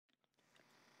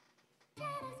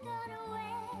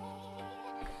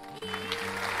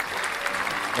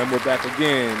And we're back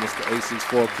again. It's the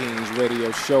 864 Kings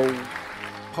Radio Show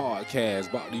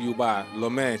podcast brought to you by La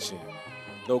Mansion,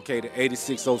 located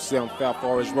 8607 Fat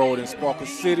Forest Road in Sparkle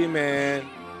City, man.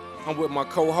 I'm with my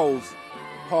co-host,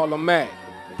 Harlem Mac.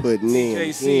 Putting in.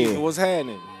 JC, what's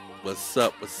happening? What's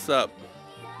up? What's up?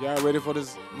 Y'all ready for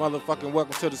this motherfucking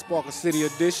welcome to the Sparkle City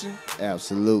edition?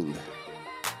 Absolutely.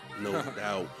 No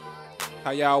doubt.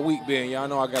 How y'all week been? Y'all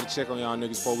know I gotta check on y'all niggas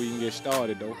before we can get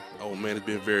started, though. Oh, man, it's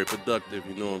been very productive,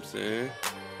 you know what I'm saying?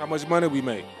 How much money we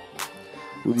make?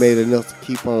 We made enough to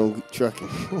keep on trucking.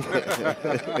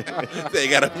 They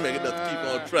gotta make enough to keep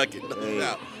on trucking. No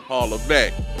doubt. Haul them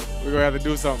back. We're gonna have to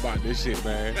do something about this shit,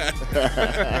 man.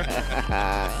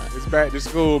 It's back to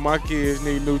school. My kids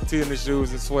need new tennis shoes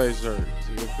and sweatshirts.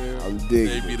 You feel? I'm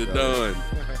digging. They be the done.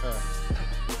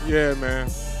 Yeah,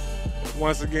 man.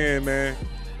 Once again, man,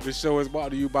 this show is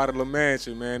brought to you by the La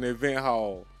Mansion, man, the event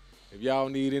hall. If y'all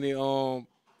need any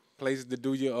places to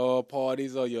do your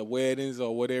parties or your weddings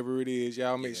or whatever it is,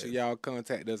 y'all make sure y'all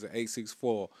contact us at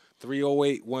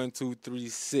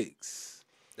 864-308-1236.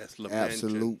 That's La Mansion.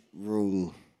 Absolute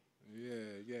room. Yeah.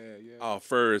 Our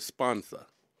first sponsor.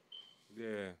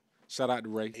 Yeah. Shout out to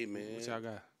Ray. Hey, man. What y'all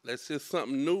got? Let's hear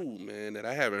something new, man, that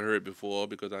I haven't heard before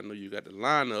because I know you got the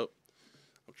lineup.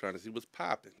 I'm trying to see what's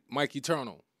popping. Mike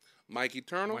Eternal. Mike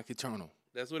Eternal? Mike Eternal.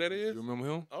 That's what that is? You remember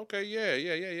him? Okay, yeah.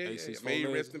 May he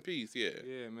rest in peace, yeah.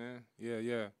 Yeah, man.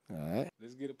 Yeah. All right.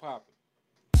 Let's get it popping.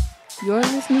 You're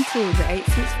listening to the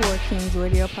 864 Kings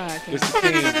Radio Podcast. It's the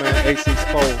Kings, man.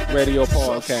 864 Radio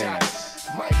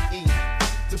Podcast. Mike E,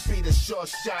 to be the short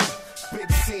shot. Big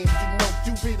scene, you know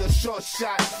you be the short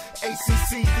shot.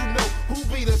 ACC, you know who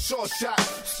be the short shot.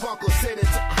 Sparkle City,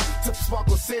 to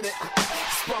Sparkle City.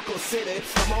 Sparkle City,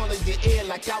 I'm all in your ear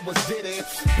like I was Diddy.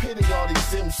 Pity all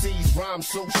these MCs, rhyme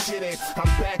so shitty. I'm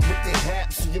back with the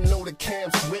hats, you know the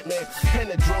camp's with me. And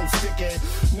the drone sticking.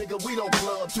 Nigga, we don't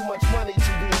club, too much money to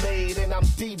be made. And I'm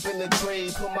deep in the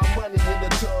trade, put my money in the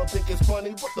tub. Think it's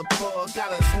funny, what the fuck?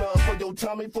 Got a snub for your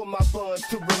tummy, for my bun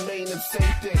to remain in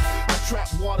safety. I trap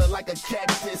water like a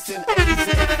cactus in AZ.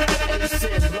 The AC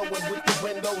blowing with the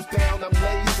windows down, I'm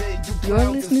lazy. You're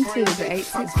listening to the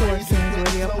 864 Kings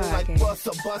Radio Podcast.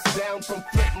 Bust down from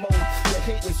flip mode. They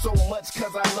hate me so much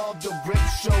cause I love the rip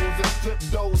shows and flip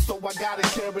those, so I gotta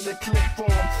carry the clip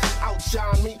form.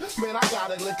 Outshine me, man, I got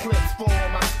an eclipse form.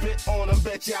 I spit on them,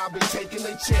 bet y'all be taking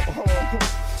they chip home.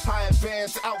 High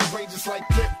advanced, outrageous like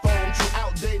flip phones. You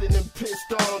outdated and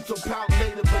pissed on, so pout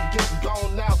later but get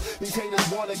gone now. These haters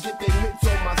wanna get their mitts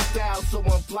on my style, so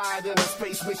I'm flying in a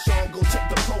space mission. Go check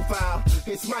the profile.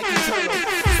 It's Mike Eternal.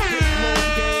 Spit more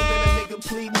game than a nigga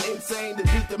pleading insane to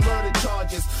beat the murder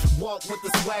charges. Walk with the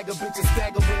swagger, bitches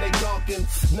stagger when they talking.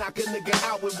 Knock a nigga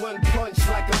out with one punch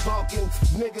like a Vulcan.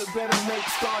 Niggas better make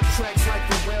Star Treks like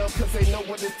the real, cause they know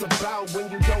what it's about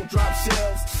when you don't drop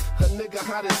shells. A nigga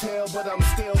hot as hell, but I'm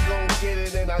still gon' get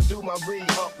it. And I do my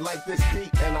re-up like this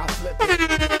beat and I flip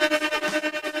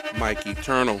it. Mike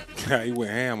Eternal. Yeah, he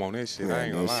went ham on that shit. I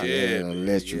ain't gonna lie.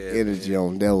 Electric energy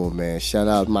on that one, man. Shout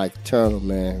out Mike Eternal,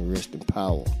 man. Rest in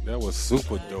power. That was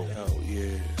super dope. Oh,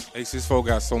 yeah. 864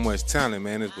 got so much talent,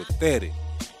 man. It's pathetic.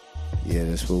 Yeah,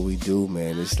 that's what we do,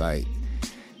 man. It's like,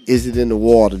 is it in the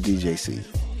water, DJ Ceazar?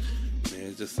 Man,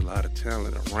 it's just a lot of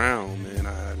talent around, man.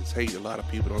 I just hate a lot of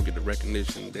people don't get the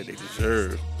recognition that they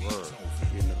deserve.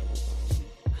 You know,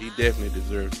 he definitely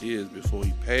deserved his before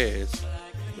he passed,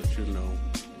 but you know.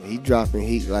 He dropping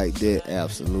heat like that,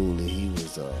 absolutely. He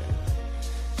was,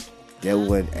 that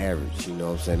wasn't average, you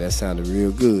know what I'm saying? That sounded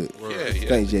real good. Yeah.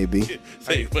 Thanks, JB.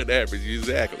 Say it wasn't average,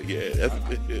 exactly, yeah. That's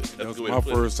good. That was my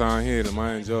first time hearing him.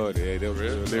 I enjoyed it. Hey, that was a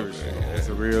real lyricist. That's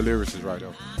a real lyricist right there.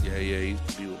 Yeah, he used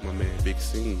to be with my man Big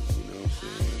Scene, you know what I'm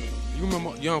saying? You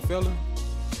remember Young Fella?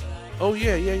 Oh,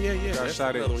 yeah. Got That's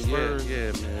shot at another one. Spurs.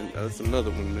 Yeah, man. That's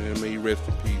another one, man. May he rest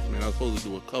in peace, man. I was supposed to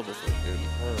do a cover for him.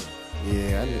 I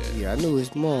knew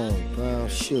his mom, Brown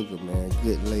Sugar, man.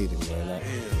 Good lady, man.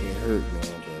 It hurt, man.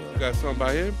 You got something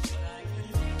about him?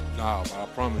 Nah, but I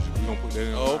promise you, we gonna put that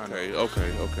in the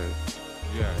Okay.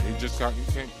 Yeah, he just got, you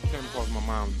came across my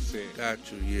mind when you said.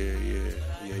 Got you, yeah.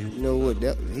 You know what?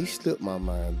 He slipped my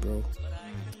mind, bro.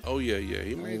 Oh, yeah.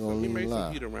 He made some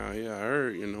heat around here, I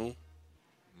heard, you know.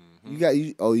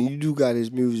 You do got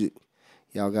his music.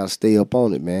 Y'all gotta stay up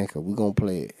on it, man, cause we gonna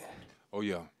play it. Oh,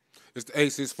 yeah. It's the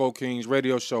 864 Kings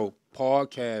Radio Show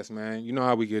podcast, man. You know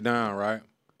how we get down, right?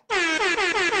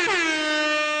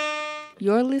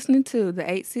 You're listening to the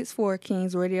 864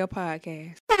 Kings Radio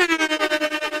Podcast.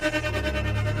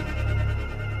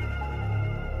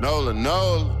 Nola.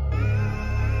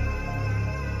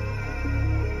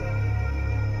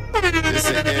 This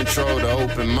an intro to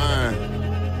open mind.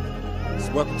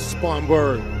 Welcome to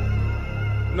Spartanburg.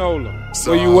 Nola,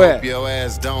 So where you I at? hope your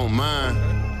ass don't mind.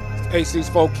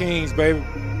 864 Kings, baby.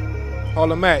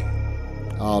 Harlem Mac.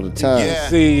 All the time. Yeah.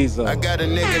 Ceazar. I got a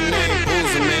nigga named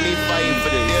Boozer, man, he fighting for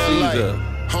the dear life.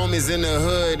 Homies in the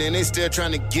hood and they still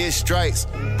trying to get strikes.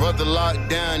 Brother locked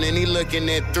down and he looking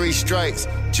at 3 strikes.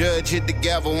 Judge hit the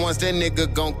gavel once, that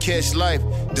nigga gon' catch life.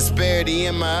 Disparity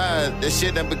in my eyes, that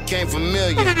shit that became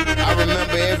familiar. I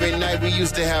remember every night we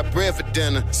used to have bread for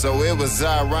dinner. So it was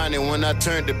ironic when I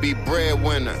turned to be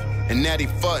breadwinner. And now they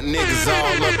fuck niggas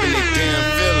all up in their damn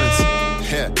feelings.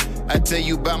 Yeah, I tell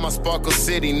you about my Sparkle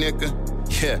City, nigga.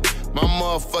 Yeah, my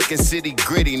motherfucking city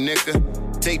gritty, nigga.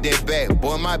 Take that back,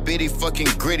 boy, my bitty fucking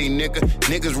gritty, nigga.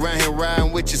 Niggas round here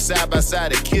riding with you side by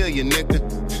side to kill you, nigga.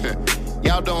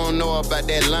 Y'all don't know about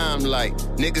that limelight.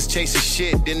 Niggas chasing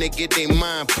shit, then they get their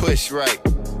mind pushed right.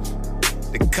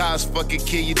 The cops fucking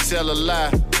kill you, tell a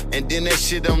lie. And then that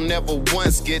shit don't never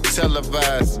once get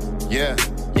televised. Yeah,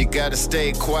 you gotta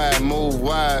stay quiet, move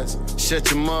wise.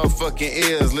 Shut your motherfucking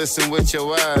ears, listen with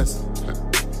your eyes.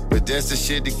 But that's the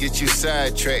shit to get you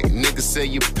sidetracked. Niggas say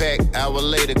you pack, hour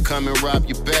later come and rob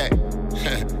you back.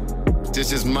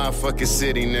 This is my fucking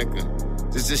city,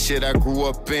 nigga. This is shit I grew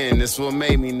up in, this what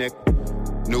made me,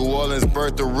 nigga. New Orleans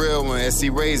birthed a real one as he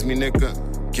raised me,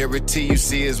 nigga. Guarantee you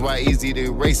see is why easy to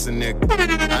erase a nigga.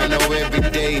 I know every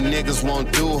day niggas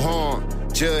won't do harm.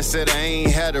 Judge said I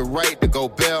ain't had a right to go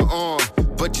bail on.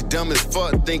 But you dumb as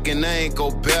fuck thinking I ain't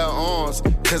go bail arms.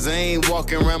 Cause I ain't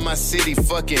walking around my city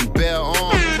fucking bail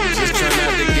arms. Just try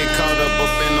not to get caught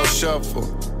up in no shuffle.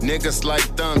 Niggas like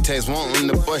thumbtacks wanting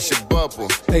to bust your bubble.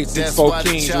 864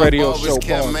 Kings Radio Show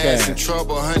kept my ass in podcast.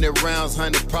 trouble. 100 rounds,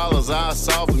 100 problems. I'll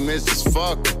solve them, it's just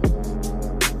fuck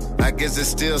 'em. I guess it's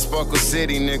still Sparkle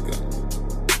City, nigga.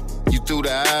 You through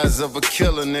the eyes of a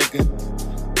killer, nigga.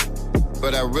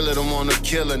 But I really don't wanna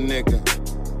kill a nigga.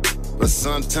 But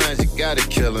sometimes you gotta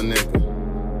kill a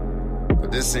nigga.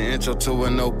 But this an intro to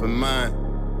an open mind.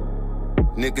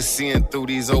 Niggas seeing through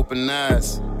these open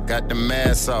eyes. Got the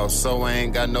mask off, so I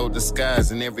ain't got no disguise.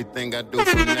 And everything I do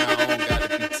from now on gotta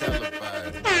be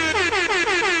televised.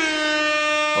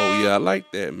 Oh yeah, I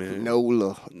like that, man.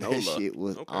 Nola. Nola. That shit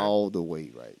was Okay. all the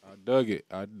way right. I dug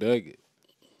it.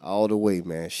 All the way,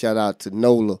 man. Shout out to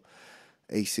Nola.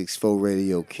 864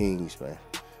 Radio Kings, man.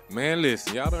 Man,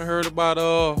 listen, y'all done heard about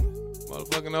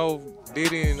motherfucking old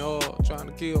Diddy and trying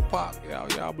to kill Pac.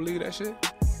 Y'all believe that shit?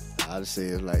 I just say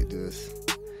it like this.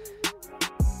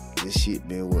 This shit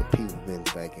been what people been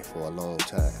thinking for a long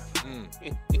time.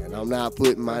 And I'm not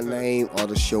putting my name or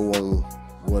the show on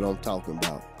what I'm talking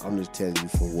about. I'm just telling you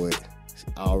from what's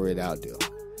already out there.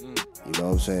 You know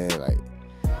what I'm saying? Like,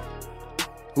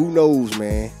 who knows,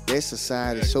 man? That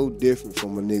society is so different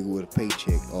from a nigga with a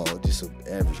paycheck or just an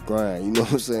average grind. You know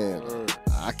what I'm saying?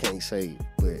 I can't say,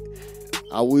 but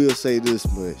I will say this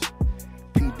much.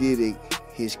 P. Diddy,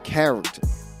 his character.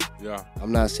 Yeah.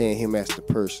 I'm not saying him as the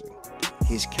person.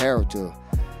 His character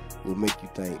will make you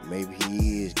think maybe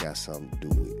he is got something to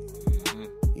do with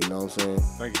it. You know what I'm saying?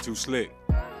 Think you too slick.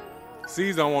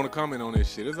 C's don't want to comment on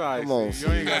this shit. It's all right. Come on, C's.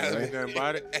 You ain't got to C's, say man. nothing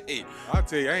about it. Hey, I'll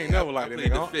tell you, I ain't never liked that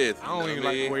plead the nigga. fifth, I don't you even know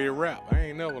like what I the way he rap. I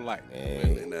ain't never liked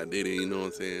it. and I did it, you know what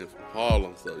I'm saying, from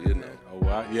Harlem, so you know. Oh,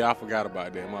 well, yeah, I forgot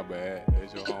about that. My bad.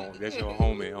 That's your home. That's your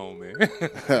homie.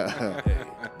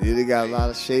 Diddy got a lot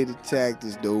of shady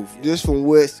tactics though. Just from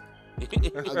West.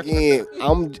 Again,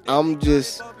 I'm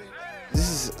just. This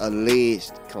is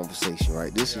alleged conversation,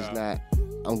 right? This is not.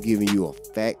 I'm giving you a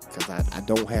fact because I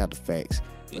don't have the facts,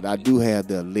 but I do have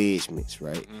the allegements,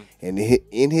 right? And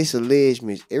in his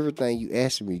allegements, everything you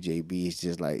asking me, JB, is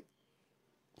just like,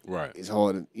 Right. it's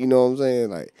hard to, you know what I'm saying?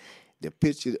 Like the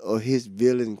picture of his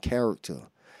villain character,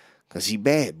 because he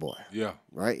bad boy, Yeah.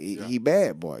 right? He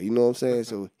bad boy, you know what I'm saying?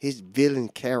 So his villain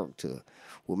character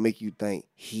will make you think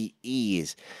he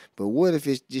is. But what if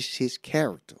it's just his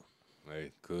character?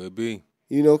 Hey, could be.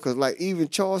 You know, because like even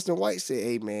Charleston White said,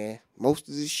 hey, man, most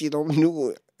of this shit I'm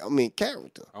new,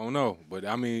 character. I don't know. But,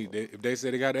 I mean, if they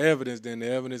say they got the evidence, then the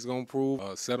evidence going to prove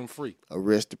set them free.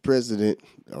 Arrest the president.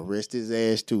 Arrest his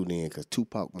ass too then, because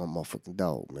Tupac my motherfucking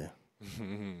dog, man.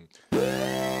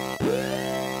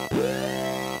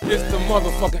 It's the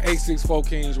motherfucking 864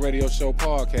 Kings Radio Show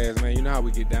podcast, man. You know how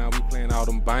we get down. We playing all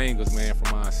them bangers, man,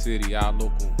 from our city, our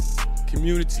local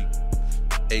community.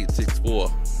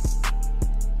 864.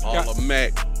 Harlem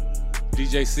Mac.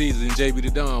 DJ Ceazar and JB the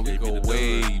Don. We JB go the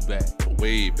way Don. back.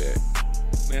 Way back.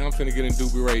 Man, I'm finna get in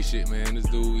Doobie Ray shit, man. This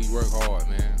dude, he work hard,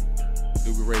 man.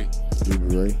 Doobie Ray,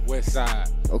 Doobie Ray. West Side.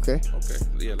 Okay. Okay.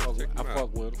 Yeah, let's check I him out.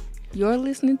 fuck with him. You're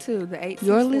listening to the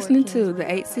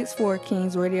 864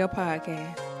 Kings Radio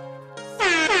Podcast.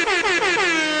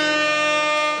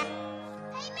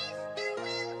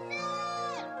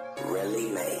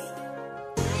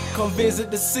 come visit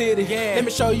the city. Let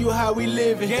me show you how we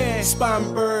living.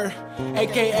 Spartanburg,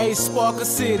 aka Sparkle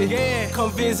City.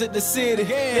 Come visit the city.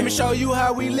 Let me show you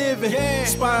how we living.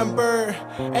 Spartanburg,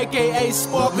 aka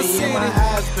Sparkle City. In my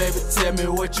eyes, baby, tell me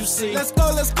what you see. Let's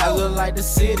go, let's go. I look like the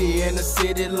city, and the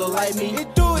city look like me.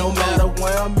 No matter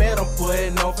where I'm at, I'm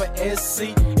putting on for SC.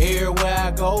 Everywhere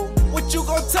I go, what you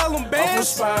gon' tell them, baby? I'm from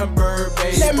Spartanburg,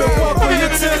 baby. Let me welcome you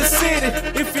to the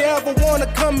city. If you ever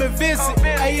wanna come and visit,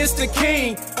 hey, it's the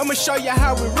king. I'ma show you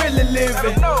how we really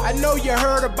living. I know you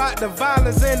heard about the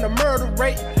violence and the murder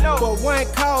rate, but one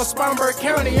call Spartanburg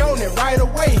County on it right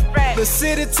away. The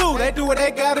city too, they do what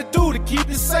they gotta do to keep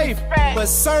it safe. But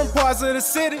certain parts of the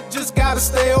city just gotta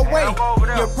stay away.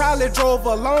 You probably drove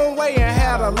a long way and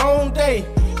had a long day.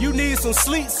 You need some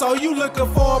sleep, so you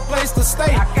looking for a place to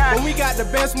stay. When we got the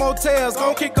best motels,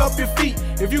 gon' kick up your feet.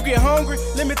 If you get hungry,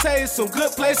 let me tell you some good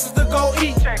places to go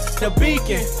eat. The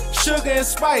Beacon, Sugar and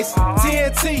Spice,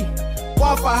 TNT,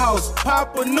 Waffle House,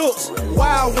 Papa Nooks,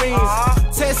 Wild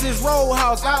Wings, Texas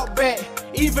Roadhouse, Outback,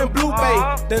 even Blue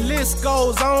Bay. The list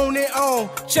goes on and on.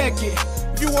 Check it.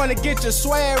 If you wanna get your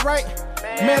swag right,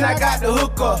 man, I got the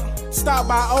hookup. Stop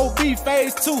by OB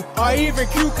Phase 2 or even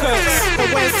Q-Cuts. The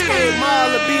Westgate Mall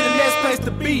will be the next place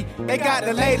to be. They got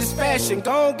the latest fashion.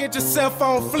 Go on, get yourself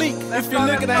on fleek. If you're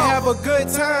looking to have a good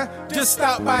time, just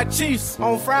stop by Chiefs.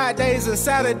 On Fridays and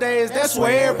Saturdays, that's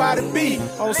where everybody be.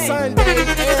 On Sundays,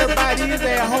 everybody's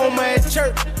at home or at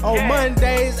church. On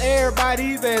Mondays,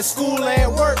 everybody's at school or at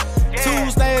work.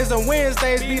 Tuesdays and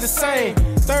Wednesdays be the same.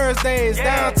 Thursdays,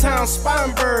 downtown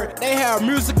Spartanburg, they have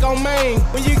music on Main.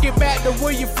 When you get back to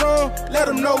where you from, let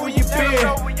them know where you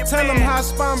been. Tell them how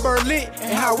Spartanburg lit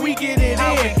and how we get it in.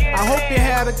 I hope you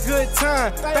had a good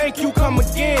time. Thank you, come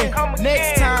again.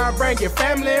 Next time, bring your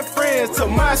family and friends to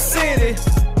my city.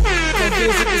 And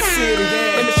visit the city.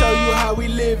 Let me show you how we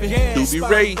living. Doobie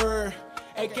Ray.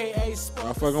 AKA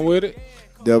Y'all fucking with it?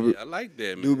 I like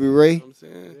that, man. Doobie Ray, You know what I'm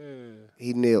saying?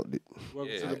 he nailed it.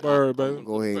 Welcome to the Burg, baby.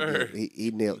 Go ahead.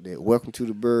 He nailed that. Welcome to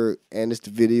the Burg, and it's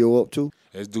the video up too.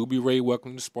 That's Doobie Ray.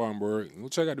 Welcome to Spartanburg. We'll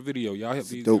check out the video. Y'all help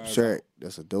these Dope guys track. out.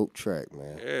 That's a dope track,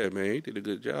 man. Yeah, man, he did a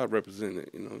good job representing it,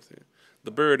 you know what I'm saying?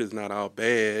 The Bird is not all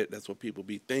bad. That's what people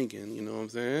be thinking, you know what I'm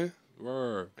saying?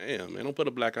 Word. Damn, man, don't put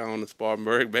a black eye on the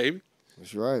Spartanburg, baby.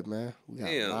 That's right, man. We got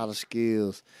Damn. a lot of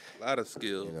skills. A lot of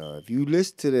skill. You know, if you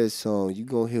listen to that song, you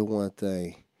gonna hear one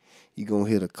thing. You gonna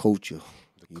hear the culture.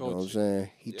 You know what I'm saying?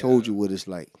 He told you what it's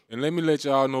like. And let me let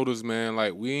y'all know this, man.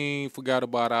 Like, we ain't forgot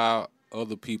about our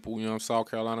other people. You know,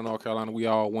 South Carolina, North Carolina, we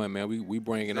all one, man. We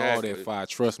bringing all that fire.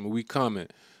 Trust me, we coming.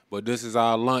 But this is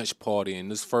our lunch party,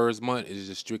 and this first month is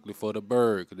just strictly for the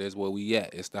Burg. That's where we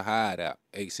at. It's the hideout,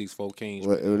 864 Kings.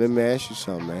 Well, let me ask you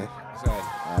something, man. Exactly.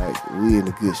 All right, we in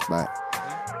a good spot.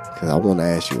 Because I want to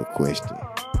ask you a question.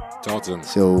 Talk to me.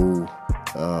 So,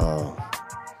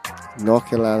 North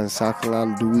Carolina and South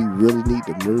Carolina, do we really need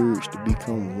to merge to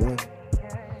become one?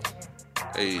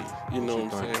 Hey, you know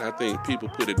what I'm saying? I think people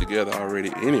put it together already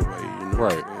anyway, you know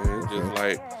what I'm saying? Just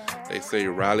like they say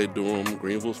Raleigh, Durham,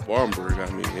 Greenville, Spartanburg. I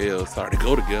mean, hell, sorry to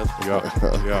go together.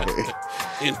 Yeah.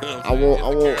 You know I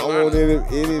want any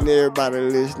and everybody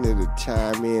listening to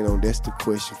chime in on that's the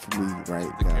question for me right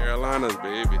the now. Carolinas,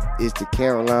 baby. Is the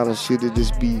Carolina, should it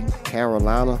just be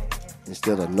Carolina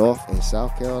instead of North and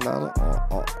South Carolina,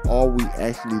 or are we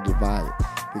actually divided?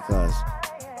 Because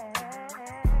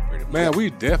Man, we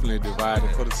definitely divided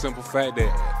for the simple fact that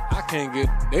I can't get.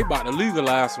 They about to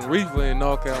legalize some reefer in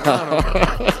North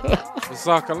Carolina. In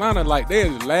South Carolina, like they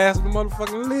last on the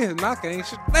motherfucking list, and I can't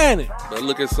stand it. But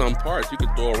look at some parts. You could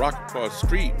throw a rock across the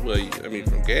street. Well,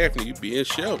 from Gaffney, you'd be in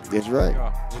Shelby. that's right.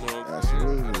 Yeah. You know what I'm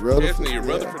Absolutely. saying? Rutherford, Definitely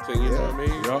Rutherford, you know what I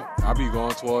mean? Yup. I be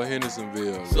going toward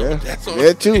Hendersonville. So Yeah, that's all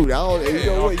that too. You know what?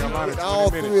 North You Carolina, get all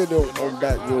 20 three of them on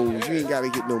back roads. You ain't got to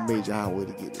get no major highway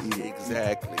to get either.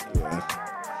 Exactly. Yeah.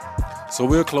 So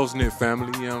we're a close-knit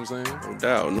family, you know what I'm saying? No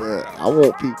doubt. No. Yeah, I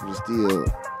want people to still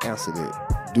answer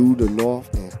that. Do the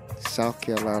North and South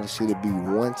Carolina, should it be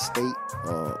one state,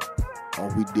 or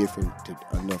are we different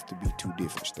enough to be two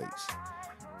different states?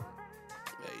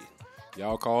 Hey,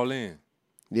 Y'all call in.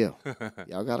 Yeah.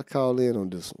 Y'all got to call in on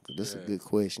this one, because this is a good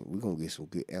question. We're going to get some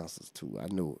good answers, too. I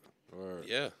know it. Word.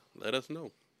 yeah, let us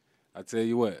know. I tell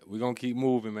you what, we're going to keep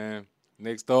moving, man.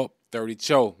 Next up, 30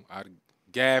 Cho out of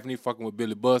Gaffney, fucking with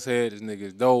Billy Bushead. This nigga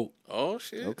is dope. Oh,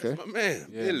 shit. Okay. That's my man.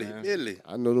 Yeah, Billy, man. Billy.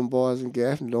 I know them boys in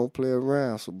Gaffney don't play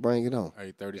around, so bring it on.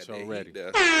 Hey, 30 Got Cho that ready. heat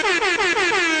there.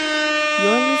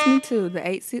 You're listening to the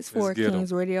 864 Let's get 'em.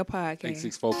 Kings Radio Podcast.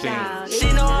 864 Kings. She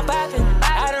know I'm poppin'.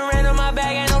 I done ran on my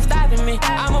bag, ain't no stopping me.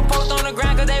 I'ma post on the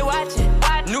ground 'cause they watchin'.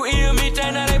 New EME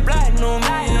chain, now they plotting on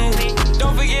me.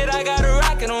 Don't forget I got a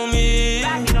rocket on me.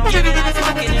 Giving out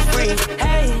smoking and free.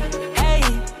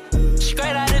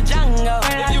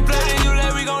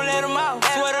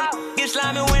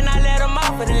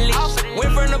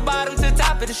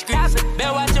 top of the streets.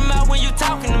 Better watch your mouth when you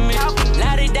talking to me.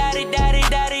 Lottie, daddy, daddy,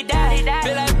 daddy, daddy.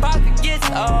 Feel like pocket gets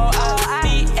all out.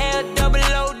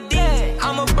 B-L-O-O-D.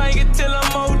 I'ma bang it till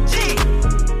I'm OG.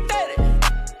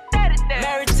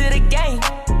 Married to the game.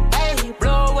 Hey,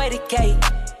 blow away the cake.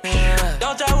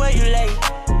 Don't try where you lay.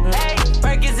 Hey,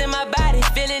 Perkins in my body,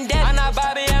 feeling dead. I'm not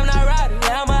Bobby, I'm not Roddy.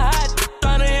 I'm a hot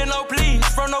tryna hear no please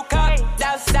from no cop.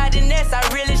 Outside the nest, I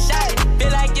really shot it.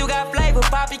 Feel like you got flavor,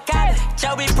 poppy cotton.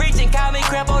 Choby preaching, call me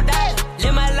Crepo Dollar.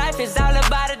 Live my life, it's all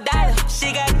about a dollar.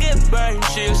 She got good brain,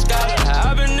 she a scholar.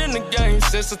 I've been in the game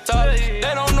since a toddler. They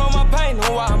don't know my pain,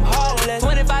 know why I'm heartless.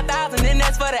 25,000, and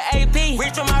that's for the AP.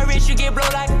 Reach from my wrist, you get blow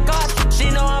like a car. She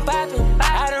know I'm poppin'.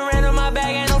 I done ran on my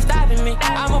bag, ain't no stopping me.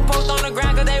 I'ma post on the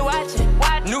ground cause they watchin'.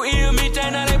 New ear me,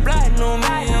 chain, now they plotting on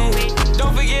me.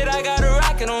 Don't forget I got a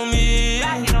rocket on me.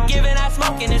 Giving out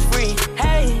smoking is free.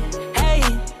 Hey, hey,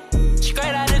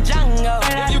 straight out the jungle.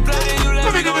 If you play it, you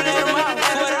let me go in the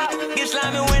mouth. Get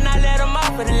slimy when I let them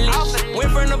off of the leash.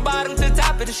 Went from the bottom to the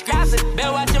top of the streets.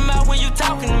 Better watch your mouth when you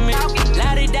talking to me.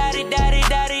 Lottie, daddy, daddy,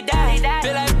 daddy, daddy.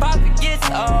 Feel like pocket gets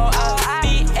all out.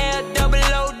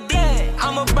 B-L-O-O-D.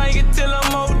 I'ma bang it till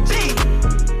I'm OG.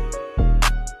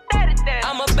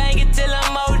 I'ma bang it till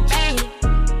I'm OG.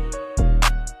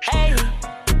 Hey,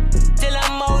 till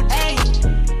I'm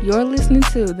OG. You're listening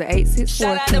to the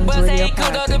 864 Kings Radio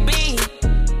Podcast.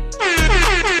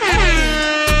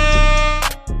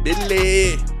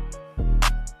 Diddly.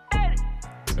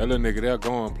 That little nigga there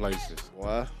going places.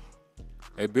 Why?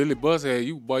 Hey, Billy Buzzhead,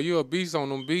 you a beast on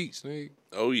them beats, nigga.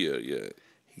 Oh, yeah, yeah.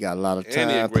 He got a lot of And he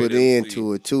a time great put MC.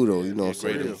 into it, too, though. You know what I'm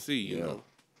Great saying? MC, you know.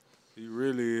 He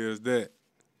really is that.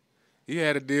 He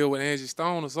had a deal with Angie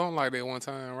Stone or something like that one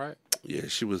time, right? Yeah,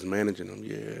 she was managing him,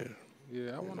 yeah.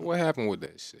 Yeah, I wonder what happened with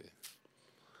that shit.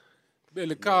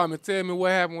 Billy, call me, tell me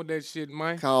what happened with that shit,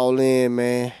 man. Call in,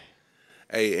 man.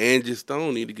 Hey, Angie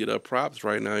Stone need to get her props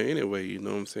right now anyway, you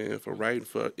know what I'm saying, for writing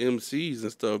for MCs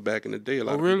and stuff back in the day. A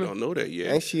lot of people don't know that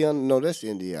yet. Ain't she no, that's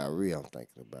NDRE I'm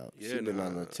thinking about. Yeah, She been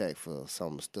under attack for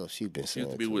some of the stuff she been She saying.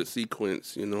 used to be too. with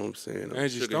Sequence, you know what I'm saying?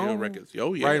 Angie Sugar Stone? Hill Records.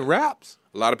 Oh, yeah. Writing raps?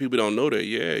 A lot of people don't know that.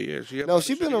 Yeah, yeah.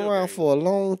 She been around for a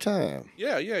long time.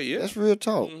 Yeah. That's real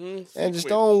talk. Mm-hmm. Angie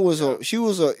Stone was she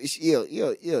was She was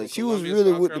Columbia,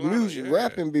 really South with the Carolina, music, yeah.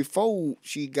 rapping before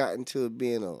she got into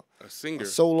being a singer, a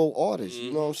solo artist.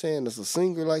 You know what I'm saying? As a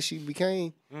singer, like she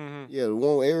became. Yeah, the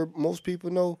one most people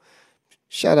know.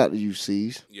 Shout out to you,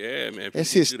 C's. Yeah, man.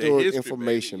 That's People do their historic history,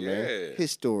 information, baby. man. Yeah.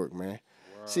 Historic, man.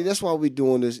 See, that's why we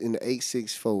doing this in the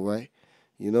 864, right?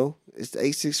 You know, it's the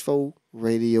 864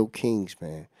 Radio Kings,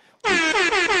 man.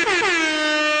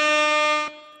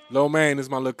 Low Main is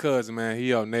my little cousin, man.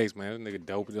 He up next, man. This nigga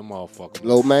dope as a motherfucker.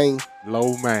 Low Main.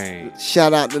 Low Main.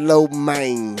 Shout out to Low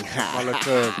Main. My little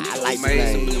cousin. I like the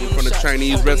Main name. from the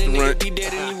Chinese restaurant.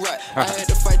 I had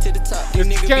to fight to the top. These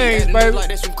It's niggas Kings, be baby. acting like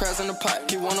there's some crowds in the pot.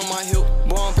 Keep one on my hip,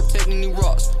 boy, I'm protecting these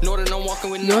rocks. Know that I'm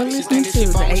walking with You're knots. She listening think that she to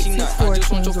the fine when she not. I 864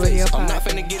 just want your Kings Radio face. I'm not Podcast.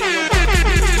 finna get in your box.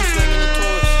 Niggas be slinging the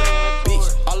Taurus.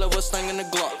 Bitch, all of us slinging the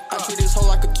Glock. I treat this hoe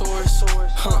like a tourist.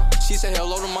 She said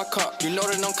hello to my cop. You know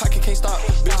that I'm cocky, can't stop.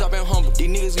 Bitch, I been humble. These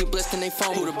niggas get blessed and they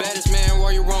phone. Who the baddest man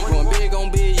while you run? Going big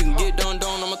on big, you can get done,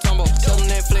 I'm a tumble. Tell them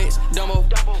Netflix, Dumbo.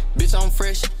 Bitch, I'm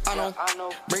fresh, I know.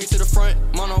 Bring it to the front,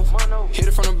 mono. Hit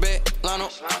it from the back, line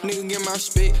up. Nigga, get my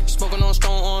respect. Smoking on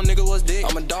strong arm, nigga, what's dick?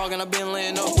 I'm a dog and I been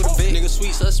laying up with a vet. Nigga,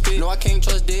 sweet suspect. No, I can't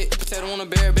trust that. Potato on a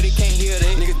bear, but he can't hear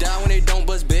that. Niggas die when they don't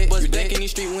bust back. You back in the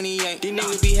street when he ain't. These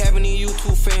niggas be having these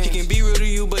YouTube fans. He can be real to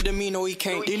you, but to me, no, he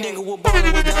can't. These niggas will ball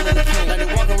and down in the paint. Now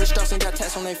they walking with straps and got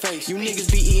tats on their face. You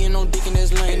niggas be eating on dick and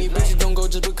that's lame. And these bitches don't go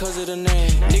just because of the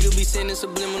name. Niggas be sending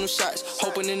subliminal shots,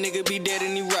 hoping the nigga be dead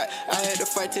and he rot. I had to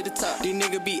fight to the top. These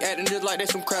niggas be acting just like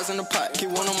there's some crowds in the pot. Keep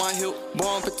one on my hip, boy,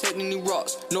 I'm protecting these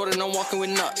rocks. Know that I'm walking with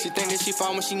knots. She think that she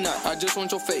fine when she not. I just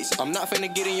want your face. I'm not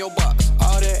finna get in your box.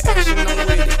 All that action, I'm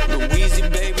with it. Louise,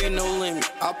 baby, no limit.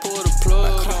 I pull the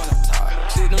plug on the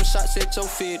top. See them shots at your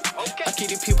feet. I keep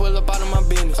these people up out of my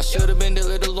business. I should've been there,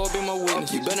 let the Lord be my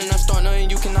witness. You better not start nothing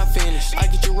you cannot finish. I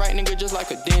get you right, nigga, just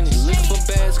like a dentist. Looking for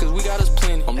bags, cause we got us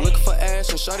plenty. I'm looking for ass,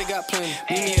 and shawty got plenty.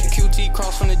 Meet me at the QT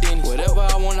cross from the dentist. Whatever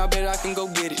I want, I bet I can go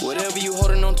get it. Whatever you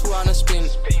holding on to, I done spend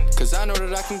it. Cause I know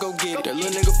that I can go get it. That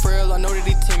little nigga frail, I know that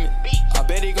he timid. I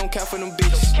bet he gon' count for them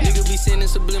bitches. Nigga be sending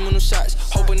subliminal shots,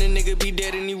 hoping the nigga be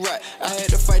dead and he rot. I had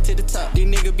to fight to the top. These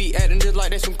niggas be acting just like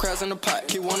there's some crowds in the pot.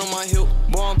 Keep one on my hip,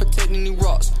 boy, I'm protecting these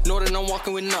rocks. Know that I'm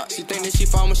walking with knots. She think that she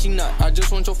fine when she not. I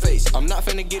just want your face. I'm not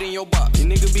finna get in your box. These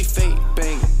niggas be fake,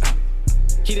 banging.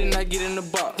 He did not get in the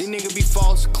box. These niggas be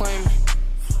false claiming.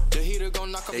 The heater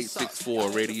gon' knock off the socks.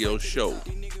 864 Radio Show.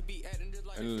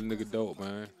 That little nigga dope,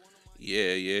 man.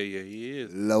 Yeah, he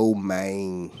is. Low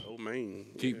Main.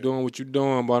 Keep doing what you're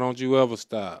doing, but don't you ever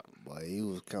stop. Boy, he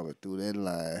was coming through that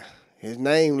line. His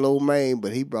name Low Main,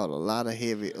 but he brought a lot of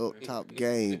heavy up top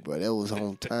game, but that was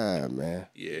on time, man.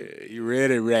 Yeah, You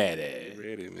ready?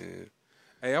 ready, man.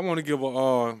 Hey, I want to give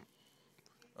a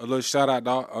little shout out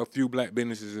to a few black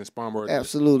businesses in Spartanburg.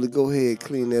 Absolutely. Go ahead,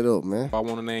 clean that up, man. I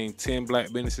want to name 10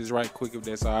 black businesses right quick, if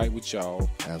that's all right with y'all.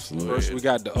 Absolutely. First, we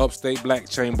got the Upstate Black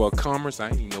Chamber of Commerce. I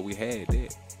didn't even know we had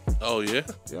that. Oh, yeah?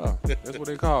 Yeah, that's what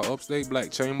they call Upstate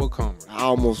Black Chamber of Commerce. I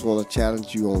almost want to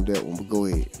challenge you on that one, but go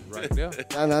ahead. Right there.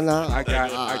 No. I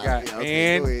got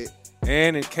okay,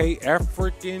 Ann and Kate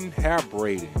African Hair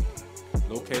Braiding,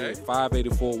 located at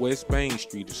 584 West Main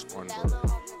Street in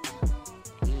Spartanburg.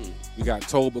 We got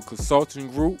Toba Consulting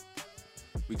Group.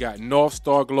 We got North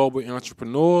Star Global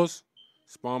Entrepreneurs,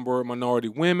 Spartanburg Minority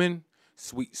Women,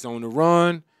 Sweets on the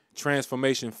Run,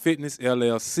 Transformation Fitness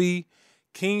LLC,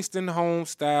 Kingston Home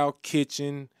Style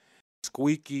Kitchen,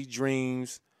 Squeaky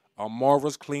Dreams,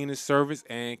 Marvel's Cleaning Service,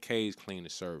 and K's Cleaning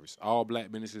Service. All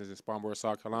black businesses in Spartanburg,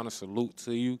 South Carolina. Salute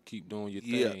to you. Keep doing your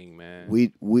thing, man.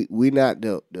 We not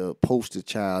the poster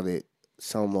child that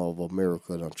some of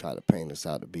America don't try to paint us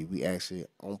out to be. We actually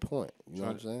on point. You know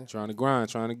what I'm saying? Trying to grind,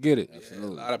 trying to get it. Yeah, a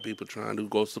lot of people trying to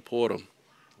go support them.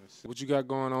 What you got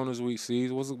going on this week,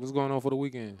 Ceaz? What's going on for the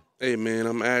weekend? Hey, man,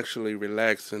 I'm actually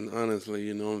relaxing, honestly,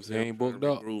 you know what I'm saying? You ain't booked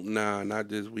up? Group. Nah, not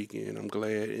this weekend. I'm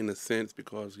glad in a sense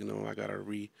because, you know, I got to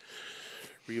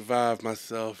revive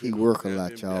myself. He working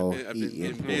like y'all. I've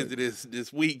been busy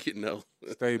this week, you know.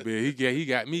 Stay busy. He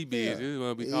got me busy. He's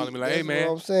gonna be calling me like, "Hey, man." That's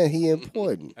what I'm saying. He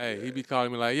important. Hey, he be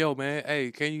calling me like, "Yo, man. Hey,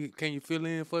 can you fill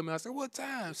in for me?" I said, "What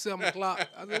time? 7 o'clock."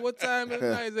 I said, "What time is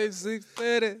it?" He said,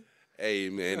 6:30. Hey,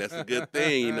 man, that's a good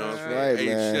thing, you know what I'm saying? Right, hey,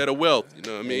 man. share the wealth, you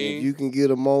know what I mean? If you can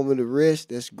get a moment of rest,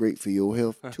 that's great for your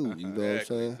health, too. You know what I'm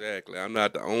saying? Exactly. I'm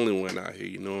not the only one out here,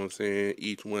 you know what I'm saying?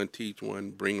 Each one teach one,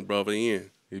 bring a brother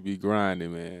in. He be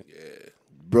grinding, man. Yeah.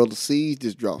 Brother Ceaz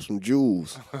just dropped some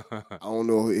jewels. I don't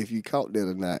know if you caught that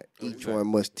or not. Each one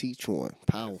must teach one.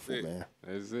 Powerful, man.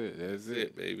 That's it. That's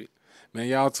it, baby. Man,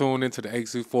 y'all tuned into the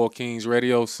 864 Kings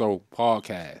Radio Show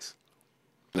podcast.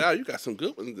 Now you got some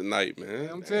good ones tonight, man.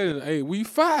 I'm telling you, hey, we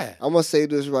fire. I'm going to say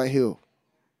this right here.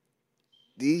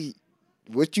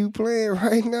 What you playing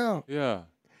right now, Yeah.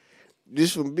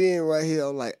 just from being right here,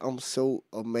 I'm so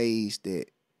amazed that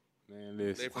Man,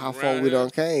 listen. how far we done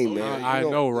came, man. I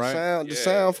know, right? The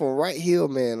sound from right here,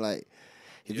 man, like,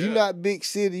 if you not big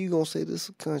city, you going to say this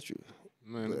a country.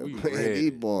 Man, But, we man, ready.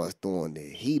 these boys throwing the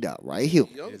heat out right here.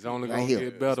 It's only Right gonna here.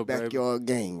 get better, baby. Backyard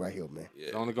game right here, man.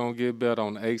 It's only gonna get better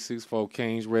on the 864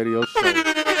 Kings Radio Show.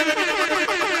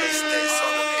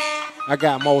 I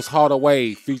got Most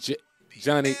Hardaway feature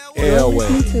Johnny You're Elway.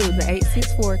 listening to the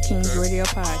 864 Kings Radio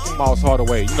Podcast. Mouse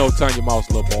Hardaway, you know Tanya Mouse,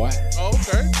 little boy. Oh,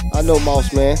 okay. I know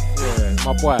Mouse, man. Yeah,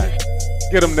 my boy.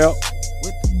 Get him, Nell.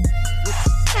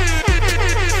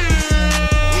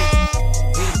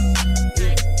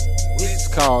 It's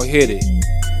called Hit It.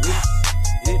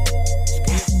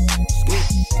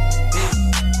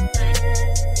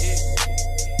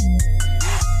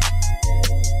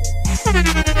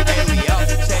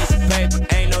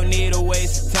 Ain't no need to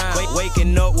waste of time.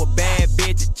 Waking up with bad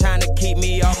bitches, trying to keep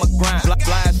me on my grind.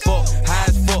 Fly as fuck, high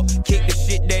as fuck, kick the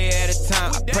shit day at a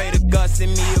time. I pray to God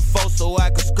send me a 4 so I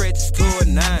can scratch it to a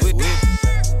 9. Whip,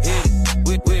 hit it,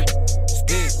 whip, whip,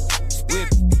 spit, whip,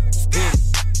 spit,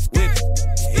 whip,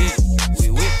 hit it, we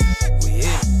whip, we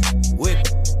hit it, whip,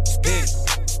 spit,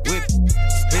 whip,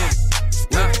 spit,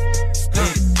 whip,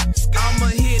 hit it. I'ma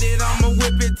hit it, I'ma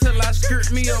whip it till I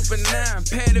skirt me up a 9.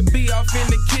 Patty B off in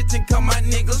the kitchen, cause my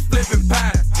niggas flipping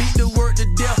pies. Beat the work to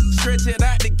death, stretch it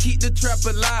out to keep the trap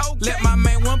alive. Let my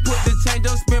main one put the change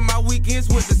up, spend my weekends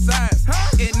with the size.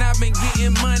 And I been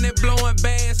getting money, blowing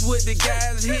bags with the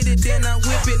guys. Hit it, then I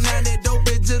whip it, now that dope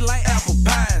is just like apple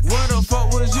pies. Where the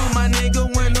fuck was you, my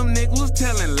nigga, when them niggas was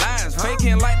telling lies?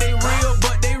 Faking like they real,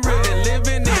 but they really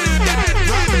living in disguise.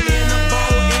 Drop it in the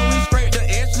bowl, and we scrape the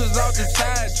extras off the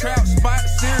side. Trap spot,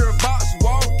 cereal box,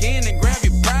 walk in and grab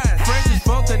your prize. Fresh as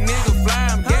fuck, a nigga fly,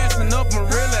 I'm gassing up, I'm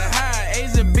really high.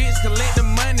 Asian bitch collect the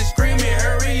money, screaming,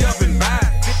 hurry up and buy.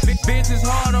 Bitches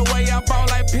hard away, I ball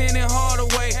like Penny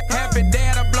Hardaway. Happy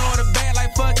dad, I blow the bag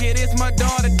like fuck it, it's my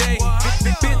daughter day.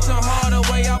 Bitch, I'm hard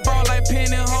away, I ball like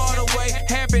Penny Hardaway.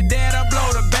 Happy dad, I blow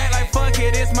the bag like fuck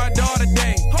it, it's my daughter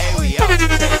day. Hey, we all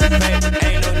chasing paper,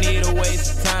 ain't no need to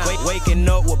waste of time. Waking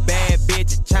up with bad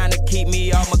bitches, trying to keep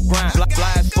me on my grind.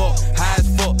 Fly as fuck, high as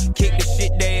fuck, kick the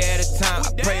shit day at a time. I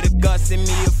pray to God send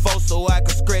me a 4 so I can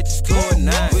scratch it to a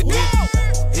 9. Whip, whip,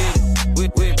 hit it,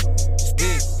 whip, whip,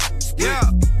 spit, yeah,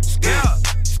 yeah,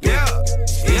 yeah,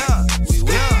 yeah, we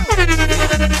whip.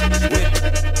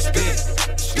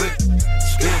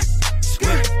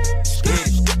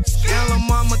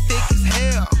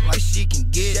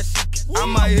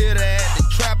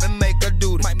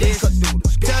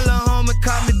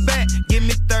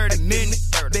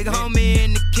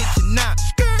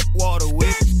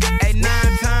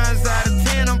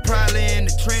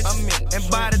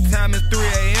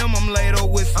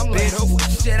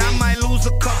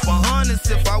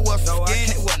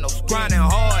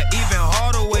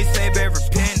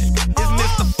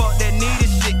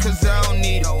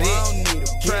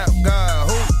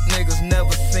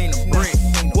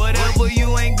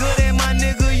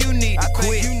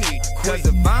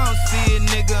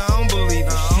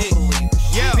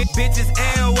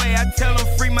 bitches L-way, I tell them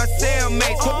free my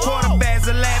cellmates. Quarter bags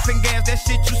of laughing gas, that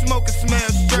shit you smoking smell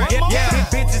straight. Yeah,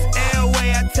 bitches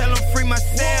L-way, I tell them free my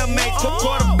cellmates.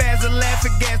 Quarter bags of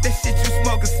laughing gas, that shit you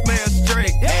smoking smell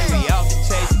straight. Hey, we off the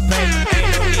chase, baby,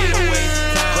 ain't no need to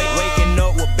waste time. Waking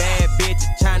up with bad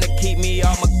bitches, trying to keep me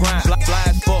off my grind. Fly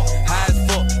as fuck, high as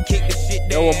fuck, kick the shit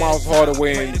down. That was Mouse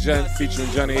Hardaway and featuring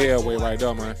Johnny Airway right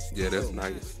there, man. Yeah, that's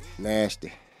nice.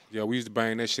 Nasty. Yeah, we used to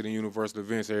bang that shit in Universal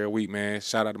events every week, man.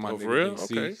 Shout out to my nigga for real? Big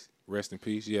C. Okay. Rest in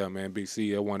peace. Yeah, man, Big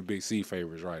C. That one of Big C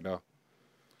favorites right there.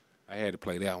 I had to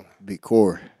play that one. Big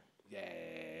Corey. Yeah,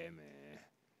 man.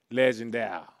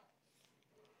 Legendary.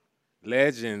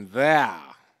 Legendary.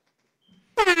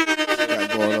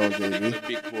 What's going on, JB?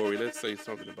 Big Corey, let's say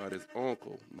something about his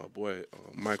uncle, my boy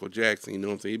Michael Jackson. You know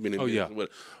what I'm saying? He's been in business what,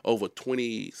 over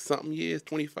 20-something years,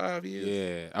 25 years.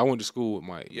 Yeah, I went to school with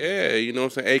Mike. Yeah, you know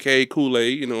what I'm saying? AKA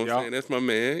Kool-Aid, you know what I'm saying? That's my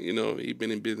man. You know, he been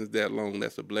in business that long.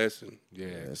 That's a blessing.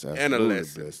 Yeah, that's and a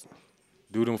lesson.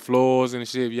 Do them floors and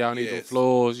shit. If y'all need them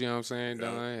floors, you know what I'm saying?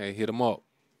 Done. Hey, hit them up.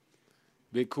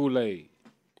 Big Kool-Aid.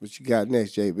 What you got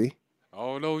next, JB? I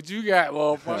don't know what you got,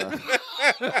 motherfucker.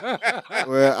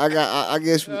 Well, I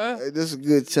guess this is a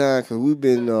good time because we've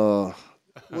been.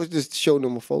 What's this show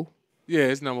number 4? Yeah,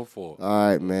 it's number 4. All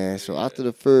right, man. So after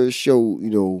the first show, you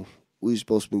know, we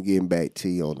supposed to be getting back to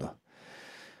you on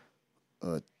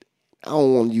I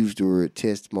don't want to use the word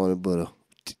testimony, but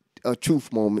a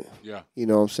truth moment. Yeah. You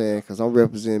know what I'm saying? Because I'm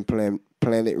representing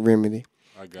Planet Remedy.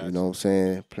 I got you know what I'm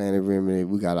saying? Planet Remedy.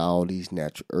 We got all these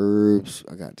natural herbs.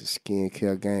 I got the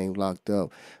skincare game locked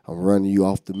up. I'm running you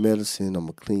off the medicine. I'm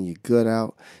going to clean your gut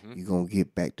out. Mm-hmm. You're going to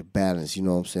get back to balance. You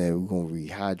know what I'm saying? We're going to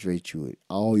rehydrate you with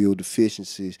all your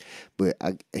deficiencies. But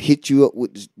I hit you up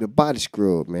with the body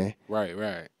scrub, man. Right.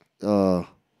 Where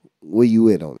you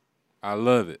at on it? I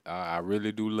love it. I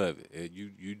really do love it.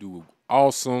 You do an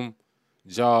awesome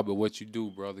job at what you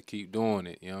do, brother. Keep doing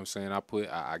it. You know what I'm saying? I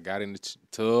got in the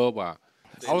tub.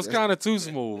 I was kind of too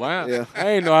smooth. I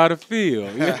ain't know how to feel.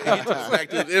 He just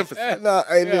like this emphasis. No,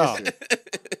 hey, listen.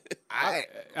 I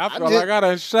feel like I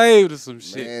done shaved or some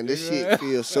shit. Man, this shit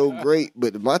feels so great.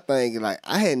 But my thing is, like,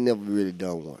 I had never really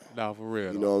done one. No, for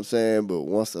real. You know what I'm saying? But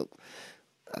once I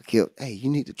kept, hey, you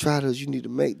need to try this. You need to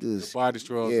make this. The body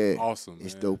scrub is awesome, man.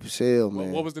 It's dope as hell,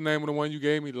 man. What was the name of the one you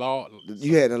gave me?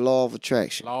 You had the Law of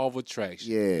Attraction. Law of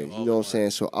Attraction. Yeah, you know what I'm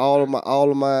saying? So all of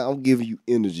my, I'm giving you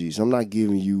energies. I'm not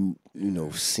giving you,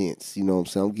 sense. You know what I'm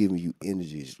saying? I'm giving you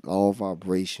energies, all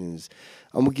vibrations.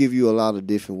 I'm going to give you a lot of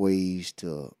different ways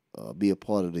to be a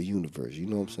part of the universe. You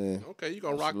know what I'm saying? Okay, you're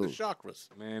going to rock the chakras.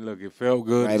 Man, look, it felt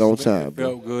good. Right on time, It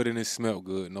felt good and it smelled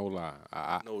good, no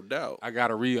lie. No doubt. I got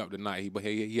to re-up tonight, but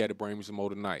he had to bring me some more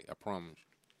tonight, I promise.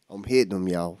 I'm hitting them,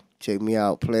 y'all. Check me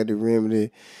out,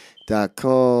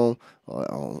 PlanetRemedy.com,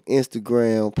 or on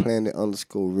Instagram,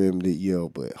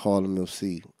 Planet_Remedy, but Harlem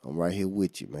MC. I'm right here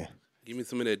with you, man. Give me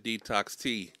some of that detox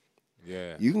tea.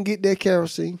 Yeah. You can get that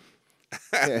kerosene.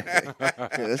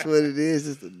 That's what it is.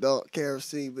 It's the dark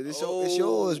kerosene, but it's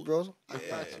yours, bro.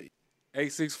 Yeah.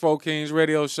 864 Kings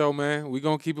Radio Show, man. We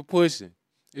gonna keep it pushing.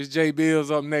 It's J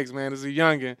Bills up next, man. It's a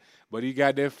youngin', but he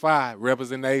got that 5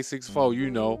 representing the 864.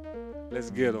 You know, let's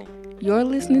get him. You're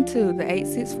listening to the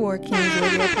 864 Kings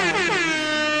Radio Podcast.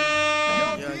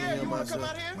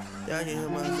 Y'all can hear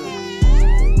myself.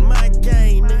 My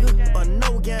game, nigga, or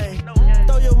no game.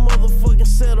 Throw your motherfucking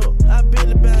setup, I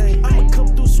Billy bang. I'ma come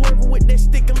through swerving with that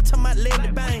stick, I'm talking about let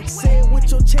it bang. Say it with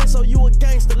your chest, so you a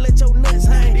gangster, let your nuts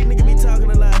hang. These niggas be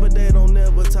talking a lot, but they don't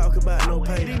never talk about no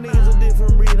pain. These niggas a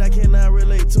different breed, I cannot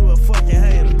relate to a fucking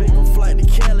hater. Pick a flight to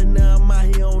Cali, now I'm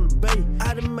out here on the bay.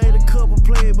 I done made a couple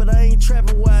plays, but I ain't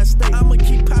trapping where I stay. I'ma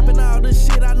keep popping all this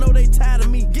shit, I know they tired of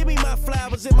me. Give me my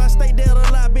flowers in my state, they'll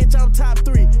lie, bitch, I'm top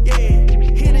 3, yeah.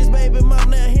 Hit his baby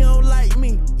mom, now he don't like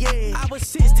me, yeah. I was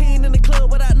 16 in the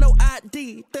club without no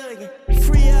ID, thuggin'.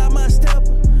 Free out my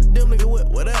stepper, them nigga with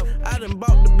whatever. I done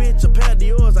bought the bitch a pair of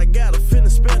yours, I got a finna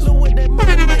special. Look what that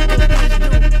money make a bitch do.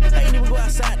 I ain't even go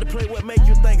outside to play, what make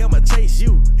you think I'ma chase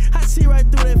you? I see right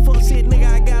through that fuck shit, nigga,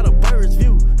 I got a bird's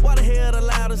view. Why the hell the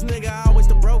loudest nigga, always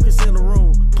the brokest in the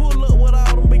room? Pull up with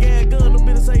all them big ass guns, them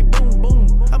bitches say boom,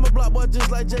 boom. I'm a block boy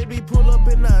just like JB, pull up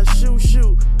and I shoot.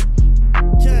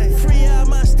 Okay. Free out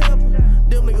my stepper,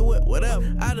 them nigga with whatever.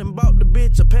 I done bought the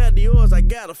bitch a pair of yours, I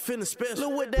got a finna special.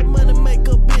 Look what that money make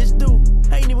a bitch do.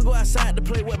 I ain't even go outside to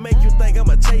play, what make you think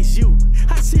I'ma chase you?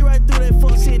 I see right through that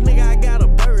fuck shit, nigga, I got a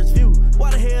bird's view.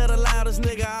 Why the hell the loudest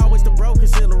nigga, always the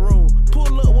brokest in the room?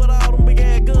 Pull up with all them big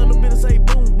ass guns, them bitches say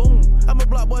boom, boom. I'm a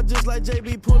block boy just like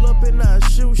JB, pull up and I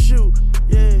shoot.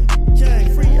 Yeah,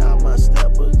 free out my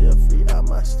steppers, yeah, free out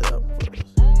my steppers.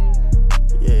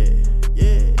 Yeah.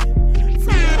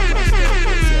 Free out my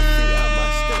steppers, yeah, free out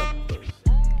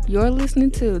You're listening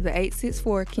to the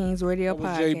 864 Kings Radio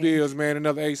Podcast. J Bills, man,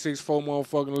 another 864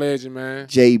 motherfucking legend, man.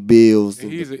 J Bills in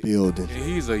the building. And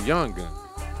he's a youngin'.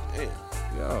 Damn.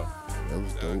 Yeah. That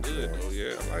was dope, Good, man. though.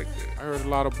 Yeah, I like that. I heard a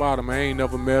lot about him. I ain't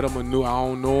never met him or I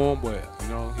don't know him, but you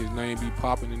know his name be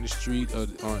popping in the street of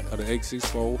the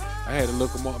 864. I had to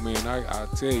look him up, man. I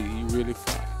tell you, he really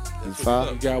fine. He's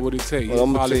fine. He got what it takes. Well,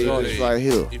 I'm gonna tell you this right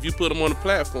here. If you put him on the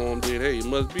platform, then hey, it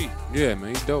must be. Yeah, man,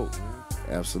 he's dope, man.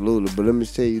 Absolutely, but let me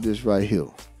tell you this right here.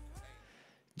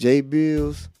 J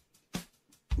Bills,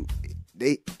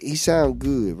 he sound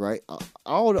good, right?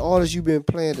 All the artists you've been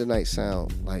playing tonight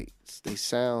sound like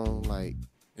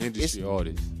industry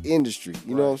artists. Industry,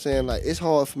 you know what I'm saying? Like it's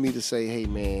hard for me to say, hey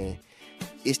man,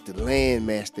 it's the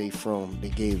landmass they from.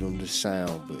 They gave them the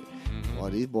sound, but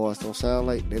these boys don't sound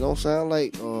like newcomers.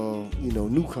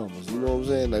 You know what I'm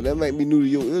saying? Like that might be new to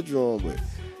your eardrum, but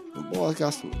the boys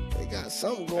got something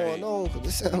going on because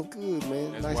it sound good,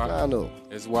 man. Nice lineup.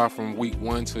 That's why from week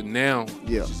 1 to now,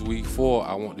 which is week 4,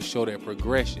 I want to show that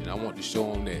progression. I want to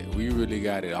show them that we really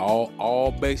got it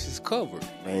all bases covered.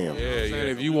 Damn. Yeah.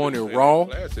 If you want it raw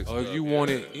or if you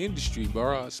want it industry,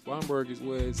 bro, Spartanburg is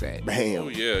where it's at. Bam. Oh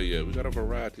yeah. We got a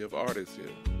variety of artists here.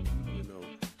 You know.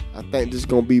 I think this is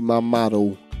gonna be my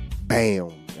motto.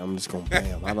 Bam. I'm just gonna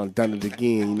bam. I done it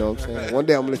again, you know what I'm saying? One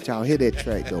day I'm gonna let y'all hear that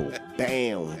track though.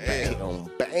 Bam, man.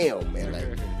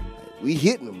 Like we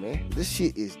hitting them, man. This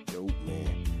shit is dope,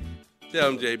 man.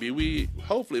 Tell them, JB,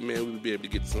 hopefully, man, we will be able to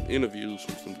get some interviews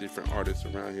from some different artists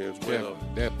around here as well.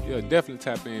 Definitely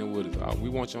tap in with us. We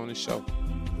want you on the show.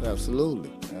 Absolutely.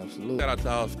 Shout out to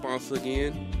our sponsor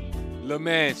again. La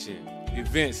Mansion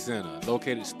Event Center,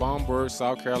 located Spartanburg,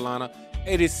 South Carolina,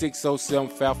 8607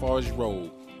 Fat Forest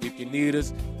Road. If you need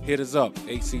us, hit us up,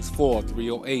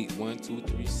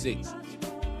 864-308-1236.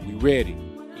 We ready.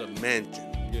 The Mansion.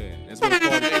 Yeah, that's what it's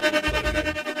called.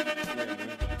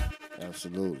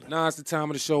 Absolutely. Now it's the time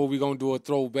of the show. We're going to do a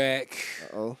throwback.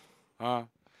 Uh-oh.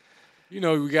 You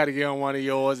know, we got to get on one of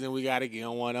yours and we got to get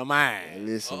on one of mine.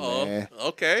 Listen, man.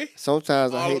 Okay.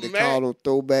 Sometimes I hate to call them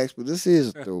throwbacks, but this is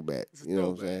a throwback. You know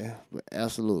what I'm saying? But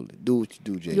absolutely. Do what you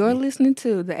do, JB. You're listening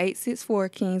to the 864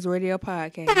 Kings Radio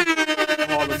Podcast.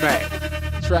 Harlem Mac,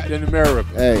 trapped in America.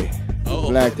 Hey,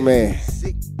 black man.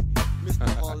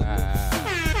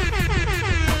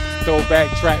 Throwback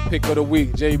track pick of the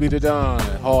week, JB the Don,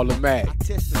 Harlem Mac.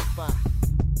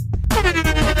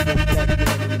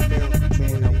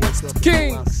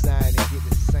 Kings.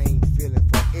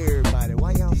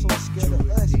 Why y'all so scared of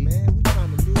us, man? We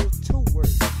trying to live too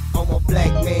words. I'm a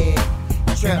black man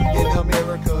trapped in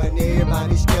America, and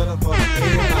everybody's scared of us.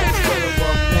 Everybody's scared of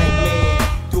us. Black man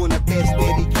doing the best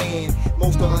that he can.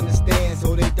 Most don't understand,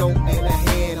 so they don't lend a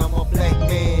hand. I'm a black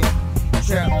man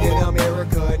trapped in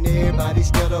America, and everybody's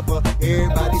scared of us.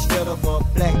 Everybody's scared of a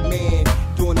black man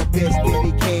doing the best that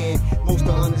he can. Most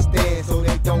don't understand, so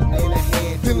they don't lend a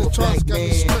hand to a black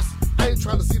man. I ain't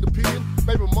trying to see the pen.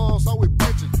 Baby moms always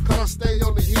bitching, cause I stay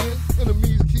on the hen.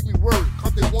 Enemies keep me worried,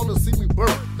 cause they wanna see me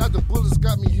burn. Now the bullets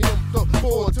got me hemmed up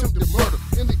for attempted murder.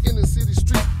 In the inner city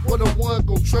streets, where the one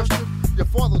gon' trust you. Your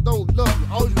father don't love you,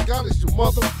 all you got is your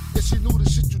mother. If she knew the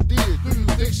shit you did, do you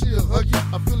think she'll hug you?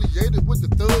 Affiliated with the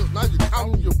thugs, now you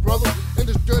calling your brother. In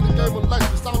this dirty game of life,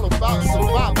 it's all about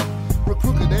survival.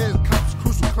 Recruited ass cops,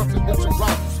 crucial confidential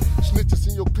robbers. Snitches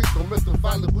in your pick, don't mess the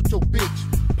violence with your bitch.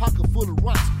 Pocket full of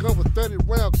rocks, gun with 30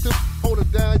 round clips. Holding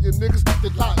down your niggas, they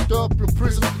locked up in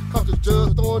prison. Cause the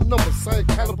judge throwing numbers, same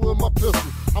caliber in my pistol.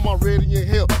 I'm already in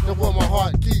hell, that's what my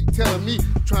heart keep telling me.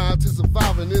 Trying to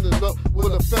survive and ended up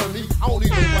with a felony. I don't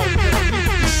even like telling me.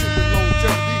 This shit is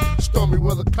longevity. Stormy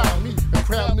weather cloud me. And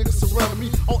crowd niggas surrounding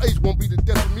me. All age won't be the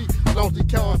death of me. Long as they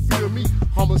can't fear me.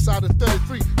 Homicide at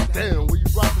 33. Damn, where you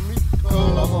rocking me?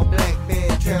 I'm a black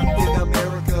man trapped in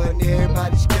America, and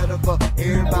everybody's scared of a.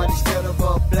 Everybody's scared of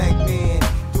a black man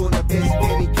doing the best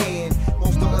that he can.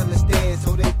 Most don't understand,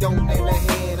 so they don't lend a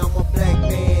hand. I'm a black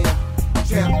man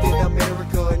trapped in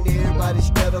America, and everybody's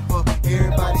scared of a.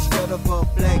 Everybody's scared of a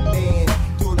black man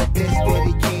doing the best that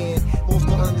he can. Most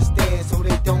don't understand, so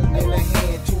they don't lend a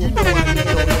hand to a black man.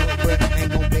 But I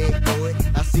ain't gon' beg for it.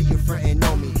 I see you frontin'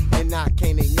 on me, and I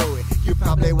can't ignore it. You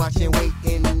probably watching,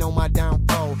 waiting on my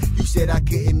downfall. You said I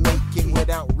couldn't make it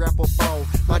without rap or ball.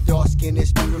 My dark skin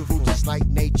is beautiful, just like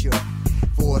nature.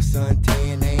 For a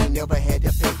suntan, I ain't never had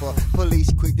to pay for.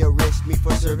 Police quick to arrest me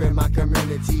for serving my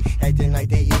community, acting like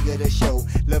they eager to show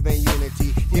love and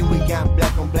unity. Then we got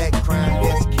black on black crime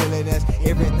that's killing us.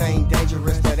 Everything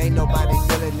dangerous, but ain't nobody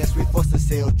feeling us. We forced to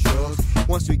sell drugs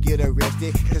once we get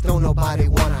arrested, cause don't nobody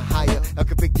wanna hire a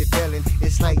convicted felon.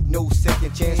 It's like no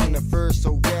second chance when the first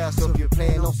so rare. So if you're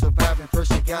planning on surviving, first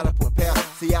you gotta prepare.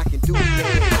 See, I can do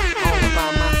that all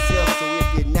by myself.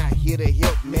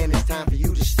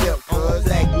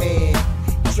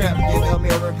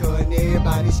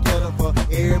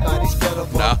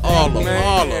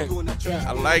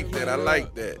 I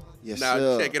like that. Yes, now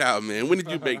sir. check it out, man. When did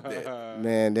you make that?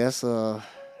 Man, that's a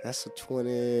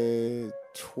 2012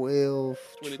 track.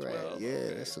 2012, Yeah,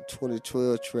 okay. that's a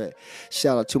 2012 track.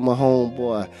 Shout out to my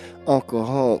homeboy, Uncle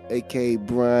Hump, a.k.a.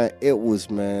 Brian Edwards,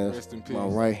 man. Rest in peace.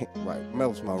 That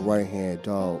was my right-hand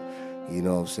dog. You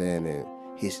know what I'm saying? And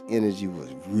his energy was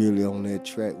really on that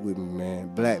track with me,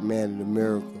 man. Black man in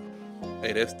America.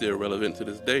 Hey, that's still relevant to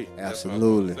this day. Absolutely. That's what I'm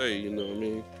gonna say, you know what I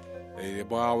mean? Hey, that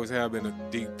boy always have been a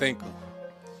deep thinker.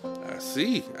 I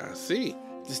see.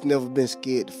 Just never been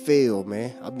scared to fail,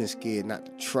 man. I've been scared not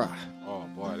to try. Oh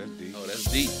boy, that's deep. Oh, that's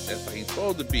deep. That's how he's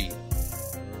supposed to be.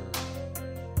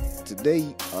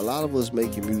 Today, a lot of us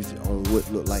making music on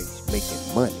what look like making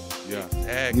money. Yeah.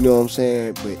 Exactly. You know what I'm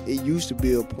saying? But it used to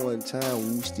be a point in time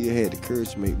when we still had the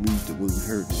courage to make music the way we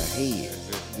heard in the head.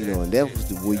 You know, and that was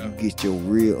the way you get your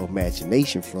real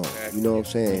imagination from. You know what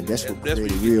I'm saying? That's what where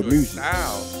created you real get your music.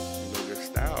 Style. You know where your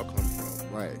style comes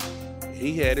from. Right.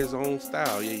 He had his own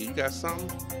style. Yeah, you got something?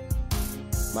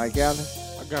 Mike Allen?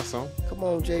 I got some. Come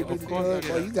on, JB. Of course I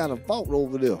Boy, got. you got a vault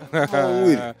over there. Come on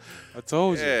with it. I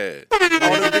told you. Yeah. All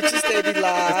the bitches, they be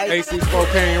live. AC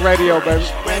Spokane Radio, baby.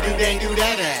 Where do they do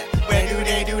that at? Where do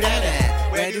they do that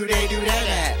at? Where do they do that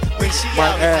at? When she Mike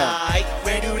out at night,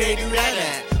 where do they do that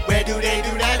at? Where do they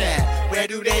do that at? Where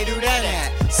do they do that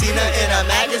at? Seen her in a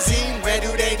magazine, where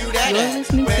do they do that You're at?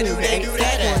 listening Where to do the they do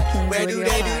that 864 at? Kings Where do Radio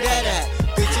they do that at?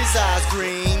 Bitches eyes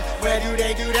green, where do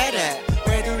they do that at?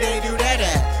 Where do they do that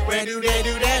at? Where do they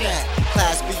do that at?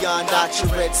 Class beyond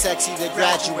doctorate, sexy to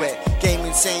graduate. Game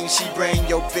insane, she bring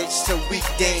your bitch to weak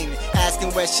dame.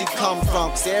 Asking where she come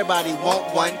from, cause everybody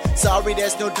want one. Sorry,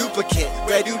 there's no duplicate.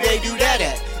 Where do they do that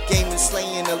at? Game is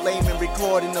slaying the layman,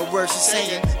 recording the words she's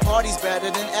saying. Party's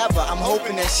better than ever, I'm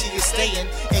hoping that she is staying.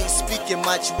 Ain't speaking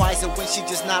much wiser when she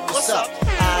just not what's up.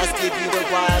 Eyes give you the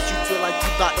rise, you feel like you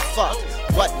about to fuck.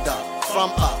 What the?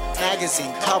 From a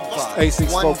magazine cover. A6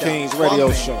 Spokane's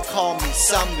radio woman, show. Call me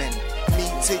summon me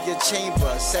to your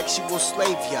chamber, sexual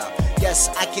slave, ya. Yes,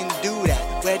 I can do that.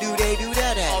 Where do they do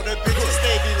that at? All the bitches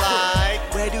they be like.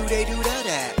 Where do they do that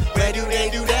at? Where do they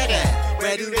do that at?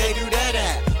 Where do they do that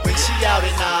at? When she out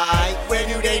at night, where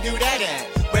do they do that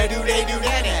at? Where do they do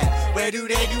that at? Where do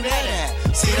they do that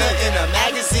at? Seen her in a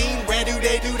magazine, where do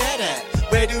they do that at?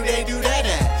 Where do they do that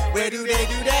at? Where do they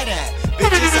do that at?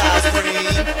 Bitches eyes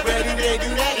green, where do they do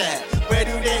that at? Where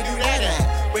do they do that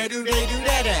at? Where do they do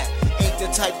that at? Ain't the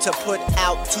type to put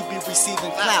out to be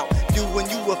receiving clout. Doing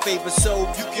you a favor so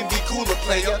you can be cooler,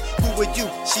 player. Who are you?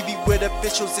 She be with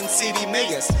officials and city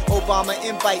mayors. Obama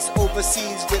invites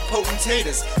overseas with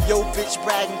potentators. Yo, bitch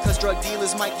bragging cause drug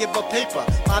dealers might give a paper.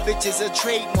 My bitch is a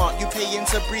trademark, you paying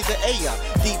to breathe the air.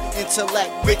 Deep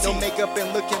intellect with no makeup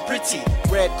and looking pretty.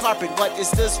 Red carpet, what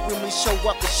is this when we show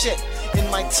up the shit? In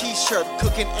my t-shirt,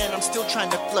 cooking and I'm still trying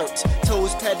to flirt.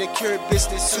 Toes pedicure,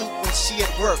 business suit when she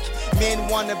at work. Men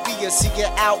wanna be her, see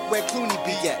her out where Clooney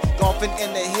be at. Golfing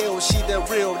in the hills, she the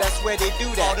real, that's where they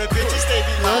do that. All the bitches they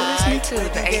be You're like, listening to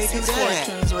where the do they do 864 that at?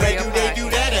 Kings Where Radio do they do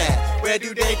that at? Where do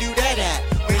they do that at?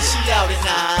 When she out at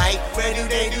night, where do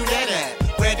they do that at?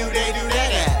 Where do they do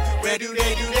that at? Where do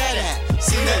they do that at?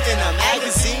 Seen her in a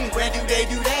magazine, where do they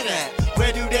do that at?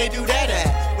 Where do they do that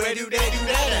at? Where do they do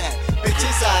that at?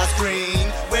 Bitches eyes green,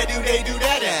 where do they do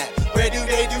that at? Where do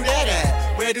they do that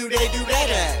at? Where do they do that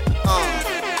at?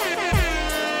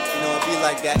 You know, it be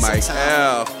like that Mike sometimes.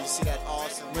 Al. When you see that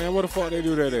awesome. Man, what the fuck they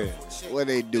do that at? What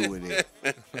they do with it?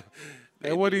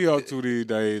 Hey, what are you up to these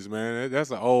days, man?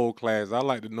 That's an old class. I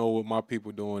like to know what my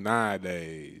people doing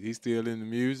nowadays. He still in the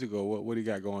music, or what he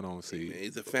got going on, see? Man,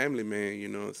 he's a family man, you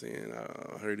know what I'm saying?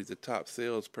 I heard he's a top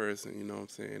salesperson, you know what I'm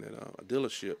saying, at a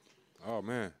dealership. Oh,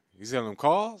 man. You selling them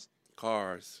cars?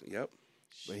 Cars, yep.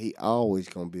 But he always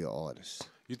gonna be an artist.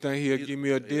 You think he'll give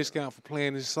me a discount for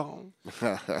playing this song?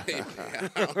 I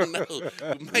don't know.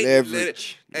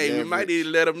 Leverage. We might need to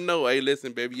let him know. Hey,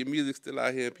 listen, baby, your music's still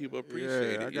out here and people appreciate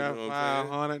it. I You got know what I'm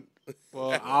saying? 500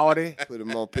 for an Audi. Put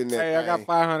him up in that Hey, I got thing.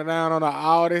 500 down on an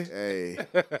Audi. Hey.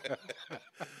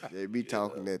 They be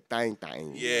talking that thing.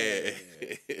 Yeah.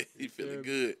 He feeling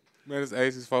good. Man, it's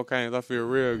Aces 4 Canes. I feel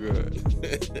real good.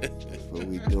 That's what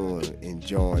we doing,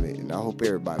 enjoying it. And I hope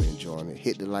everybody enjoying it.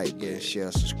 Hit the like button,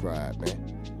 share, subscribe,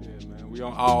 man. Yeah, man. We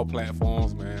on all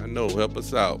platforms, man. I know. Help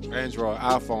us out. Android,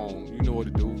 iPhone, you know what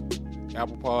to do.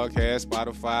 Apple Podcast,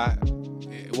 Spotify,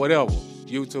 whatever.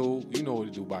 YouTube, you know what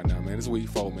to do by now, man. It's week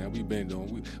 4, man. We been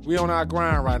doing. We on our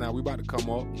grind right now. We about to come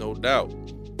up. No doubt.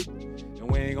 And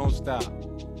we ain't gonna stop.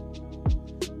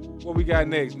 What we got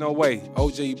next? No way.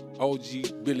 OG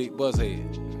Billy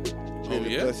Buzzhead.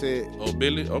 Billy Buzzhead. Oh,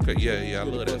 Billy? Okay, yeah, I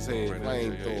love that song Buzzhead. right now.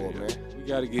 Flamethrower, man. We You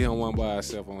gotta get him one by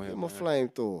himself on him. I'm a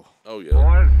flamethrower. Oh,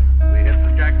 yeah. We hit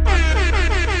the jackpot.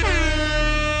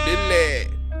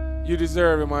 Billy. You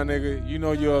deserve it, my nigga. You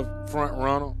know you're a front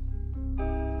runner.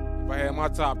 If I had my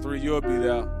top 3, you'll be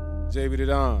there. JB the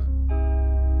Don.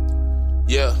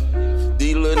 Yeah,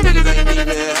 these little niggas ain't even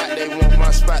hot, they want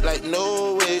my spot like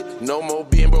no way. No more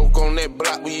being broke on that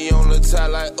block, we on the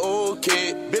top like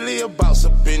okay. Billy a boss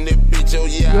up in that bitch, oh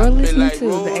yeah. You're I been listening like to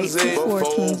the 864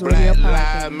 Kings black Radio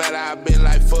lives Podcast. matter, I been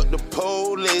like fuck the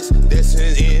police. That's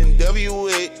in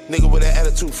NWA. Nigga with an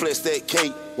attitude, flex that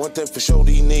cake. One thing for sure,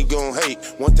 these niggas gon' hate.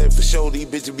 One thing for sure, these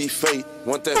bitches be fake.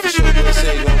 One thing for sure, but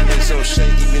say gon' make some shake.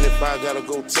 Even if I gotta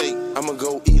go take, I'ma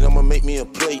go eat, I'ma make me a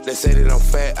plate. They say that I'm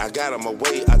fat, I got 'em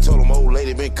away. I told 'em old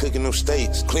lady been cooking them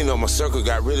steaks. Clean up my circle,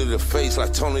 got rid of the face.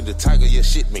 Like Tony the Tiger, your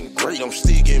shit been great. I'm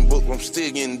still getting booked, I'm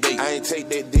still getting date. I ain't take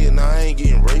that deal, nah, I ain't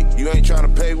getting raped. You ain't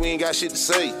tryna pay, we ain't got shit to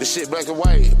say. The shit black and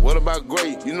white, what about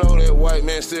gray? You know that white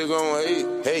man still gon' hate.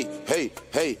 Hey, hey,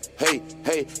 hey, hey,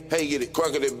 hey, hey, get it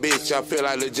crunk of that bitch. I feel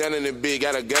like LeJohn in the big,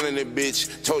 got a gun in that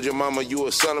bitch. Told your mama you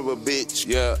a son of a bitch.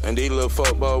 Yeah, and these little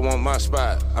fuckboys want my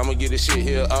spot. I'ma get this shit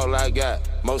here, all I got.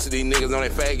 Most of these niggas on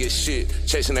that faggot shit,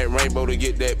 chasing that rainbow to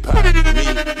get that pop. Me,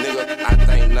 nigga, I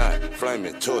think not.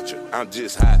 Flaming torture, I'm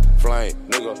just hot. Flame,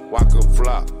 nigga, walk up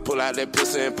flop. Pull out that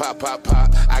pussy and pop, pop,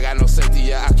 pop. I got no safety,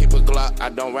 yeah, I keep a Glock. I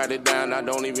don't write it down, I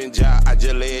don't even jot. I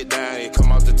just lay it down and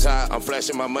come off the top. I'm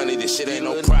flashing my money, this shit ain't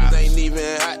no prop. Ain't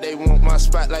even hot, they want my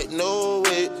spot like no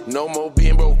way. No more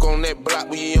being broke on that block,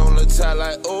 we on the top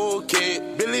like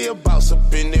okay. Billy a boss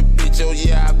up in that bitch, oh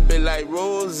yeah, I been like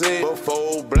Rose.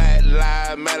 Before black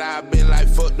lives matter, I been like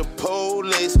fuck the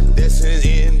police. That's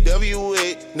in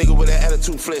NWA. Nigga with an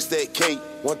attitude, flex that cake.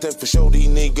 One thing for sure, these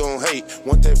niggas gon' hate.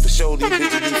 One thing for sure, these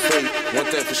bitches be fake. One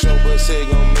thing for sure, but say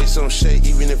gon' make some shake.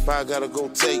 Even if I gotta go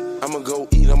take, I'ma go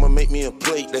eat, I'ma make me a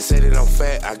plate. They say that I'm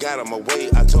fat, I got 'em away.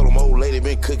 I told 'em old lady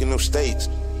been cooking them steaks.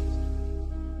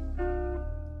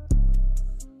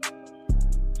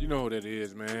 You know who that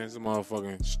is, man. It's a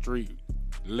motherfucking street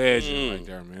legend right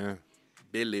there, man.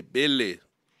 Billy.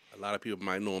 A lot of people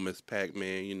might know him as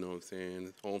Pac-Man, you know what I'm saying?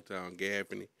 His hometown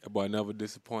Gaffney. That boy never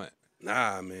disappoint.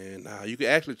 Nah, man. Nah, you can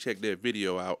actually check that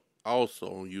video out also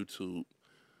on YouTube.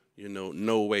 You know,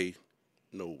 No Way.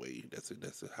 No Way. That's a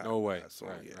hot, No Way. Hot song.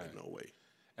 Right, Yeah, right. No Way.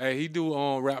 Hey, he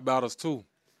do rap battles too.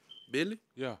 Billy?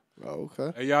 Yeah. Oh,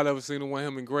 okay. Hey, y'all ever seen the one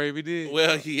him and Gravy did?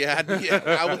 Well, yeah,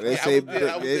 I was there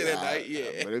that night,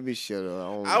 yeah. But it be shut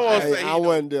up. I won't say I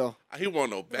wasn't there. He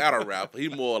wasn't no battle rapper. He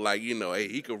more like, you know, hey,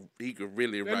 he could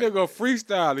really That write. nigga a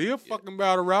freestyler. He a fucking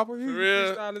battle rapper. He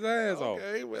real? freestyle his ass off.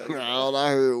 Okay, well. All I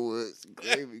heard was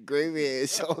Gravy had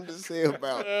something to say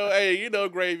about it. Well, hey, you know,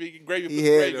 Gravy put He the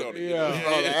had Gravy on it.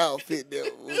 all the outfit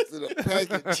that was in the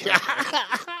package.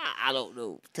 I don't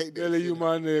know. Take that. Billy, you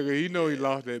my nigga. He know he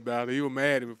lost that battle. He was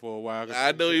mad at me for a while.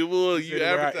 I know he was. You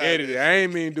advertised edited. it. I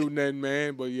ain't mean to do nothing,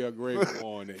 man. But yeah, Gravy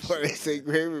won that But shit. they say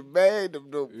Gravy bagged him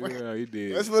though. Bro. Yeah, he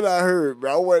did. That's what I heard,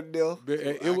 bro. I wasn't there. But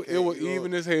it was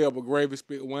even as hell, but Gravy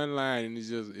spit one line and it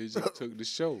just took the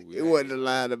show. It wasn't a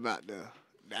line about the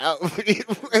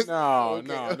No,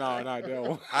 not that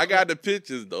one. I got the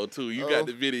pictures though too. You got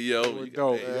the video. It was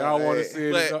dope. Y'all want to see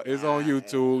it? It's on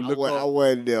YouTube. I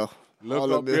wasn't there.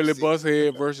 Look up Billy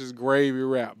Bushead versus Gravy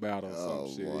rap battle or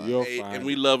some shit. You'll find and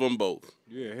we love them both.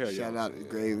 Yeah, hell yeah. Shout out to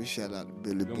Gravy. Shout out to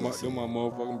Billy Bushead. Them my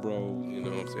motherfucking bros. You know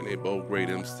what I'm saying? They both great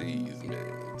MCs,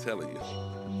 man. I'm telling you.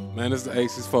 Man, this is the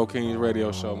 864 Kings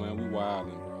radio show, man. We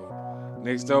wildin', bro.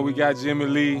 Next up, we got Jimmy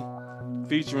Lee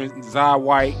featuring Zy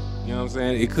White. You know what I'm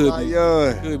saying? It could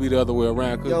be the other way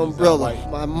around. Could Young be brother, White.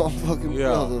 my motherfucking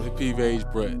brother. Yeah, the P.V.H.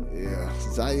 Brett. Yeah,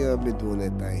 Zion been doing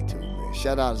that thing too, man.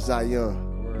 Shout out to Zion.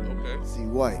 Okay. Z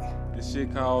White. This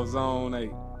shit called Zone 8.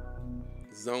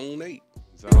 Zone 8.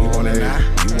 You wanna lie,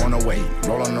 you wanna wait.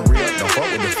 Roll on the real, don't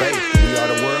fuck with the fake. We are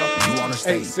the world, you on the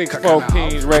stage. 864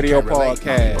 Kings Radio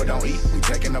Podcast. People don't eat, we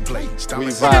taking a plate. We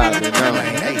vibing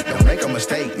now. Don't make a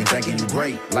mistake in thinking you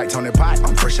great. Like Tony Pot,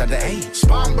 I'm fresh out the 8.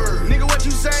 Spartanburg, nigga, what you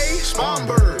say?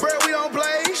 Spartanburg, bro, we don't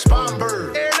play.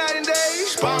 Spartanburg, every night and day.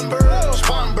 Spartanburg,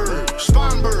 Spartanburg,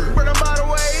 Spartanburg. Where the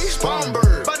bottle way?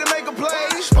 Spartanburg, about to make a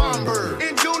play. Spartanburg,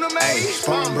 in June or May.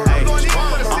 Spartanburg,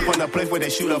 I'm from the place where they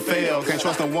shoot or fail. Can't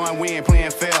trust the one, we ain't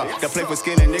playing fair. The place for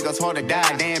skinny niggas hard to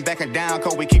die. Damn, back and down,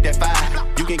 cause we keep that fire.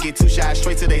 You can get 2 shots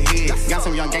straight to the head. Got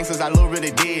some young gangsters I look really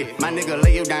dead. My nigga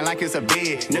lay you down like it's a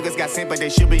bed. Niggas got sent, but they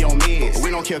should be on meds. We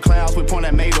don't kill clouds, we point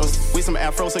at tomatoes. We some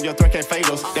afros, so your threat can't fade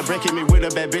us. They breaking me with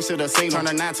a bad bitch to the scene. Turn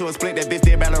a 9 to a split, that bitch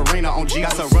did ballerina on G.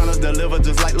 Got some runners delivered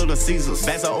just like Little Caesars.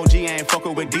 Bass of OG, I ain't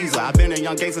fucking with Diesel. I been a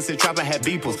young gangster since trapping had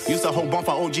beepers. Used to hold bump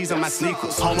for OGs on my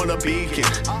sneakers. Home of the beacon.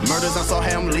 Murders, I saw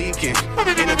how I'm leaking. speaking.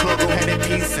 In the club, room had that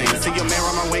piecing. See your man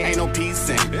on my way, ain't no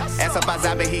piecing. Ask up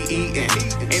outside, but he eating.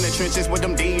 In the trenches with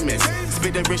them demons.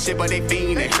 Spit the rich shit, but they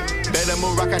fiending. Better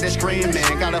move, rock out that screaming.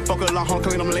 Gotta fuck a long home,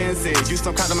 clean them lenses. Use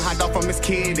some condom, hot dog from Miss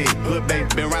Kitty. Good baby,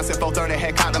 been around since 4:30,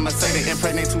 had caught them Mercedes.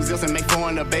 Impregnate 2 zills and make 4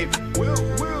 on the baby. Will.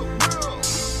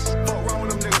 Fuck wrong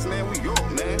with them niggas, man, we go,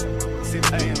 man. See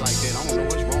the man like that, I don't know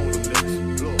what's wrong with them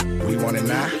niggas. Look. We want it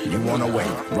now, you wanna wait.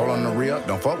 Roll on the real,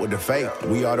 don't fuck with the fake.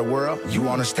 We are the world, you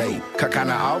on the state. Cut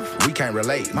kinda off, we can't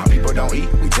relate. My people don't eat,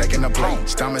 we taking the plate.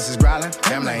 Stomachs is growling,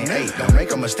 family ain't ate. Don't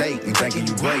make a mistake, you thinking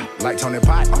you great. Like Tony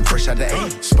Pot, I'm fresh out the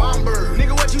 8. Spartanburg,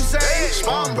 nigga, what you say?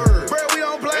 Spartanburg, bro, we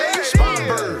don't play.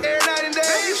 Spartanburg, every night and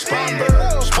day.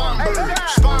 Spartanburg,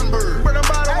 Spartanburg, bro, I'm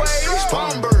by the way.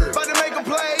 Spartanburg, about to make a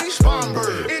play.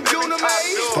 Spartanburg, in June to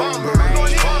May. Spartanburg,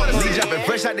 Lee jumping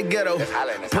fresh out the ghetto,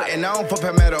 putting on for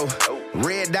Palmetto.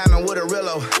 Red diamond with a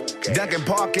Rillo, Duncan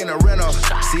Park in a rental.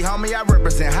 See, homie, I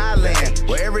represent Highland,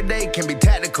 where every day can be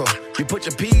tactical. You put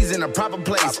your peas in a proper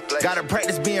place. Gotta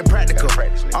practice being practical.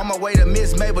 On my way to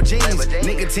Miss Mabel jeans,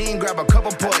 nicotine, grab a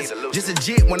couple points. Just a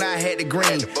jit when I had the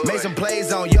green. Made some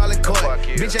plays on y'all in court.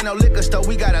 Bitch, ain't no liquor store,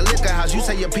 we got a liquor house. You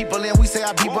say your people in, we say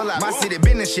our people out. My city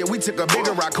business shit, we took a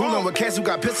bigger rock. Coolin' with cats who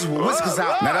got pistols with whiskers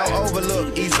out. Now don't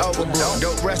overlook East Overbrook.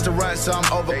 Dope restaurant, so I'm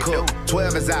overcooked.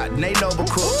 12 is out, and they noble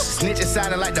cooks. Snitches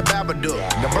sounding like the Babadook.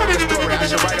 The Burg story, I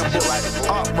should write a book.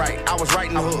 Upright, I was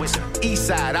writing the hooks. East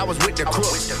side, I was with the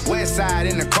crooks. West side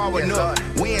in the car with Nook.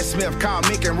 Win Smith, called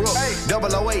Mick and Rook.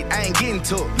 008, I ain't getting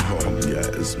to it. Oh,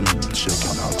 yes,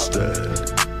 checking out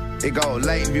stud. It go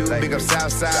Lakeview, big up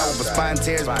Southside, with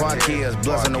Spontaneous Park Hills.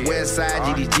 Bloods on the west side,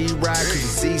 GDG ride, cause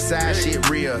the seaside shit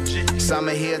real.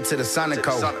 Summer Hill to the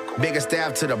Sonico, bigger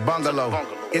staff to the bungalow.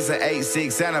 It's an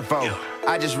 8-6 centerfold.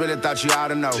 I just really thought you ought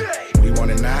to know. We want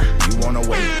it now, you wanna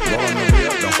wait. Roll on the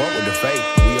real, don't fuck with the fake.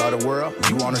 We are the world,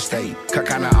 you on the state. Cut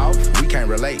kinda off, we can't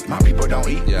relate. My people don't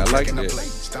eat. Yeah, I like that.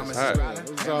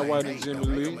 Ceazar White and Jimmy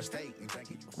Lee.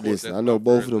 Listen, I know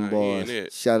both of them boys.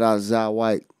 Shout out to Ceazar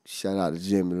White. Shout out to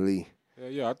Jimmy Lee.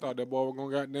 Yeah, I thought that boy was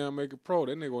gonna goddamn make it pro.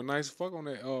 That nigga was nice as fuck on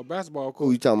that basketball court.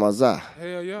 Who you talking about, Zah?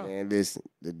 Hell yeah. Man, listen,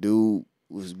 the dude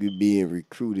was being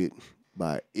recruited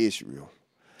by Israel.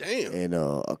 Damn. And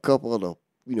a couple of the,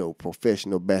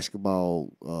 professional basketball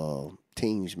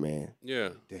teams, man. Yeah.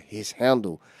 His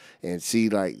handle. And see,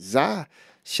 like, Zah,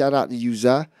 shout out to you,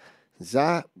 Zah.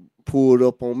 Zah pulled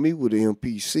up on me with the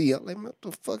MPC. I'm like, man, what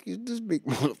the fuck is this big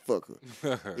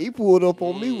motherfucker? He pulled up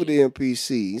on me with the MPC.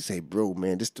 He say, bro,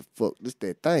 man, this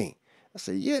that thing. I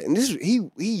said, yeah, and this he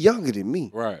younger than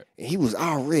me. Right. And he was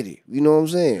already, you know what I'm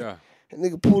saying? Yeah. That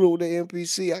nigga pulled up with the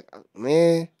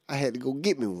MPC. I had to go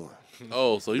get me one.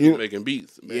 Oh, so you been making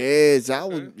beats, man.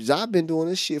 Yeah, I've been doing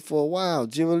this shit for a while.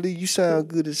 Jimmy Lee, you sound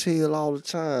good as hell all the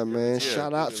time, man.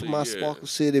 Shout out to my Sparkle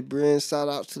City brand. Shout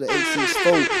out to the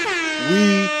 864.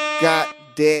 We got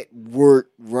that work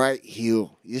right here.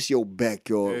 It's your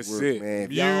backyard That's work, it. man.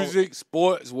 Music,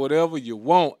 sports, whatever you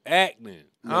want, acting.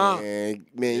 Man,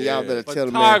 y'all better tell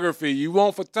them, man. Photography, you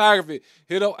want photography,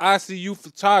 hit up ICU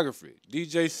Photography,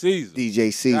 DJ Ceazar. DJ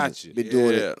Ceazar. Gotcha. Been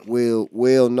doing it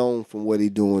well known from what he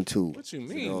doing, too. What you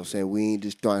mean? You know what I'm saying? We ain't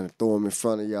just trying to throw him in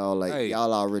front of y'all like,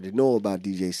 y'all already know about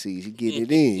DJ Ceazar. He getting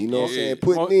it in, you know what I'm saying?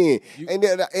 Putting in. Ain't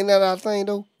that our thing,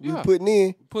 though? We putting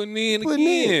in. Putting in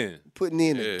again. Putting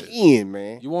in again,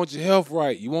 man. You want your health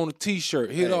right. You want a T-shirt.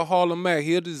 Hit up Harlem Mac.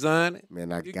 He'll design it.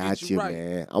 Man, I got you, right.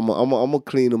 Man. I'm going to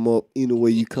clean them up any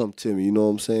way you come to me. You know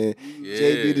what I'm saying? Yeah.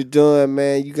 JB the Dunn,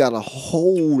 man, you got a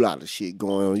whole lot of shit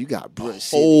going on. You got Brent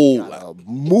City. You got a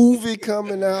movie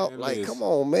coming out. Like, come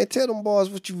on, man. Tell them boys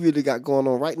what you really got going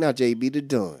on right now, JB the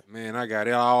Dunn. Man, I got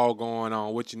it all going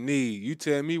on. What you need. You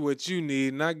tell me what you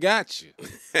need, and I got you.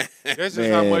 That's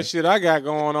just how much shit I got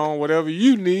going on. Whatever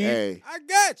you need, I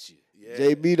got you. Yeah.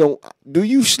 JB, do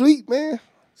you sleep, man?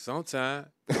 Sometimes.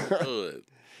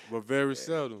 But very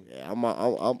seldom. Yeah,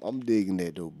 I'm digging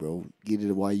that though, bro. Get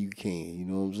it while you can. You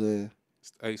know what I'm saying?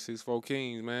 864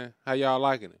 Kings, man. How y'all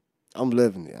liking it? I'm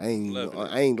loving it. I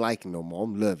ain't liking no more.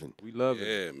 I'm loving it. We love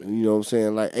it. Man. You know what I'm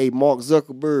saying? Like, hey, Mark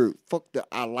Zuckerberg, fuck the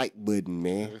I like button,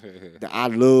 man. The I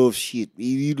love shit.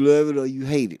 Either you love it or you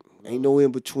hate it. Ain't no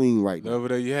in between right now. Love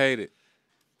it or you hate it.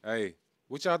 Hey.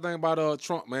 What y'all think about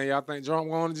Trump, man? Y'all think Trump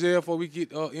going to jail before we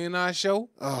get in our show?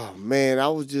 Oh, man, I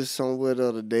was just somewhere the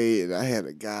other day, and I had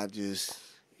a guy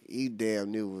he damn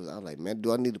near was, I was like, man,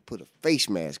 do I need to put a face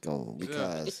mask on?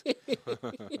 Because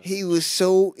he was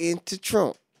so into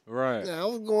Trump. Right. Now, I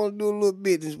was going to do a little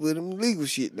business with him, legal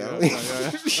shit now.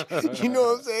 You know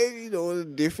what I'm saying? You know, a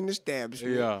different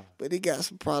establishment. Yeah. But he got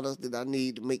some products that I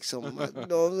need to make something, you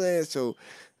know what I'm saying? So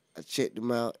I checked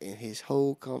him out, and his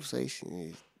whole conversation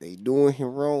is, they doing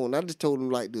him wrong. And I just told him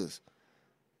like this.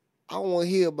 I don't want to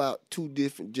hear about two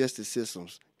different justice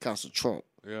systems, Council Trump.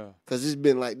 Yeah. Because it's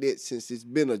been like that since it's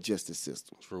been a justice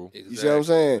system. True. Exactly. You see what I'm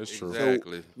saying? That's true.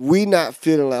 Exactly. So we not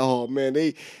feeling like, oh man,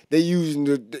 they using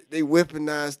they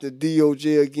weaponized the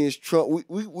DOJ against Trump.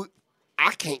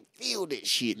 I can't feel that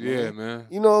shit, man. Yeah, man.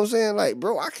 You know what I'm saying? Like,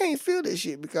 bro, I can't feel that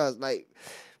shit because like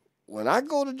when I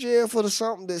go to jail for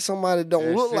something that somebody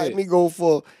don't look like me go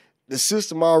for, the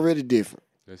system already different.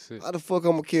 That's it. How the fuck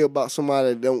I'm gonna care about somebody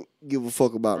that don't give a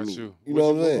fuck about me? You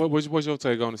know what I'm saying? What's your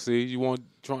take on the scene? You want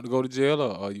Trump to go to jail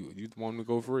or you want him to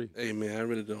go free? Hey man, I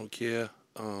really don't care.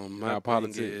 My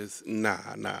politics is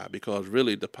nah, because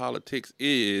really the politics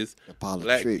is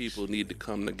black people need to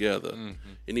come together.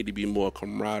 It need to be more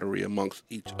camaraderie amongst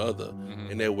each other,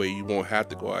 and that way you won't have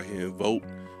to go out here and vote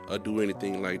or do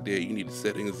anything like that. You need to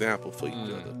set an example for each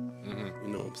other. You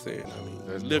know what I'm saying? I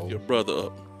mean, lift your brother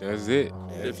up. That's it.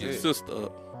 Lift your sister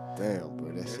up. Damn,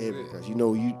 bro, that's heavy. Because you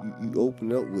know you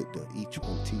open up with the each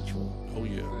one teach one. Oh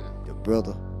yeah. The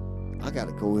brother, I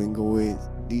gotta go in.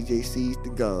 DJ sees the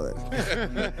gun.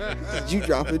 You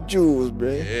dropping jewels,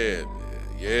 man.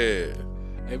 Yeah.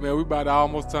 Hey man, we about to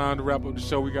almost time to wrap up the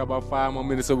show. We got about 5 more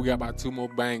minutes, so we got about 2 more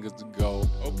bangers to go.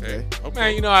 Okay.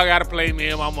 Man, you know I gotta play me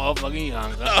and my motherfucking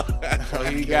younger. So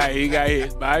he got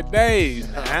hit by days,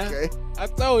 man. Okay. I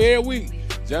told you every week,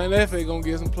 John F.A. gonna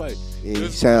get some play. Yeah, he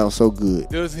sounds so good.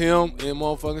 Just him and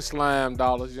motherfucking Slime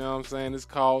Dollars, you know what I'm saying? It's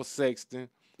called Sexton.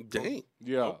 Dang.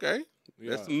 Yeah. Okay.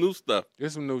 Yeah. That's some new stuff.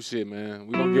 There's some new shit, man.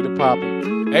 We gonna get it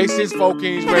popping. 864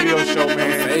 Kings Radio Show,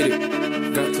 man.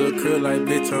 Faded. Got to a crib like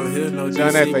bitch on here, no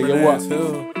John DC, F.A., you what?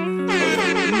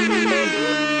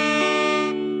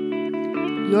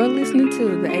 You're listening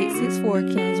to the 864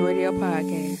 Kings Radio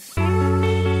Podcast.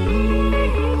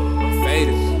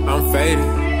 Faded. I'm faded.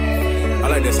 I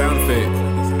like that sound effect.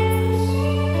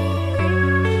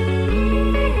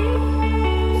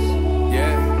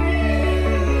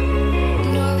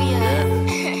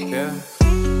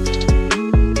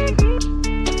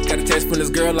 From this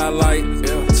girl I like,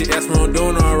 she asked me I'm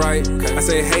doing alright. I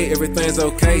say, hey, everything's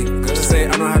okay. She say,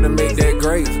 I know how to make that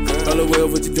great. Hello, well,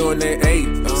 what you doing at 8?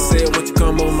 She said, won't you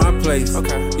come on my place?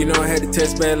 You know I had to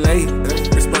text ballet.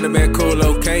 Responded back, cool,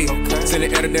 okay. Send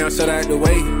it, added down, shut out the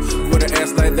way. With an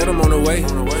ass like that, I'm on the way.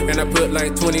 And I put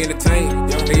like 20 in the tank.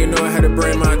 And you know I had to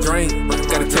bring my drink.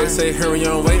 Got a text, say, hurry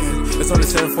on, wait. It's only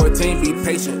 7:14, be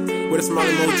patient. With a small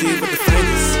emoji with the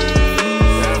fingers.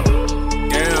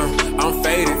 Damn, I'm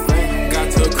faded.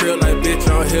 To a crib like bitch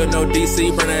on here, no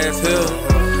DC, burn ass hill.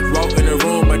 Walk in the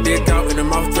room, my dick out in the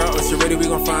mouth drop. When she ready, we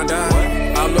gon' find out.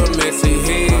 I look messy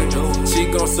head. She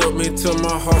gon' suck me till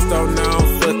my heart stop, now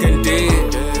I'm fucking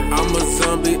dead. I'm a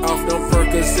zombie off them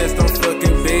Percocets, I'm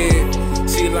fucking bed.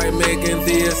 She like Megan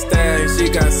Thee Stallion, she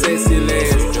got sexy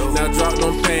legs. Now drop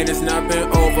them panties, now been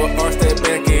over, arch that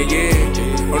back and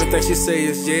yeah. Only thing she say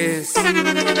is yes.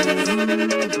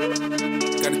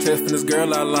 Got a text from this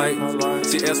girl I like.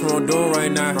 She asked me what I'm doing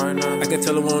right now. I can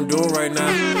tell her what I'm doing right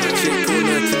now. Shit cool,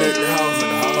 now chill at the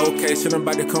house. Okay, shit, I'm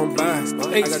about to come by.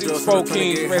 864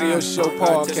 Kings Radio Show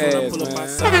Podcast,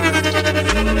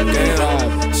 man.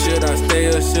 Damn, should I stay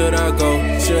or should I go?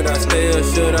 Should I stay or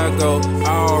should I go? I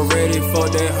already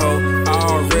fucked that hoe. I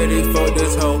already fucked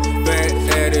this hoe. Back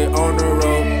at it on the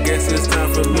road. Guess it's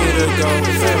time for me to go.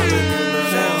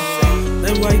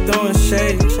 That's why you throwing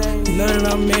shade. You know that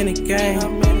I'm in the game.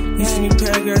 You see me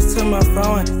pair girls to my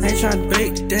phone. I ain't trying to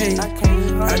bake the day.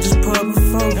 I just pull up a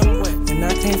phone, and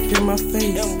I can't feel my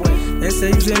face. They say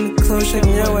you was in the club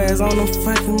shaking your ass on them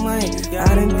fucking lane.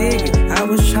 I didn't dig it. I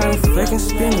was trying to fucking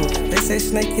spin it. They say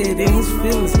snakehead in his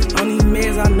feelings. On these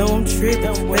meds, I know I'm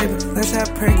tripping. Baby, let's have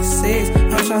Percocets.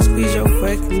 I'm trying to squeeze your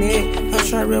fucking neck. I'm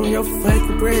trying to rub on your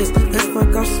fucking breast. Let's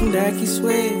fuck off some Nike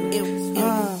sweat.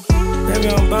 Baby,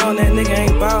 I'm ballin', that nigga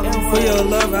ain't ballin'. For your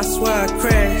love, I swear I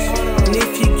crash. And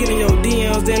if he get in your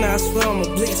DMs, then I swear I'ma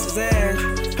blitz his ass.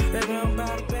 Baby, I'm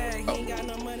about to bag, he ain't got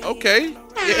no money. Okay,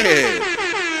 yeah.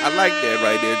 I like that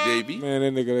right there, JB. Man,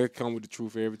 that nigga that come with the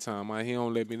truth every time. He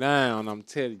don't let me down, I'm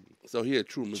telling you. So he a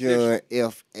true musician. John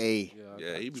F.A.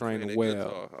 Yeah, he be training playing well.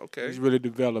 guitar. Okay. He's really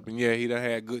developing. Yeah, he done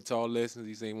had guitar lessons.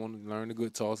 He said he wanted to learn the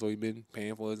guitar, so he been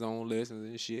paying for his own lessons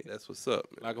and shit. That's what's up,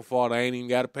 man. Like a father ain't even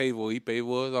got to pay for it. He paid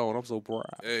for his own. I'm so proud.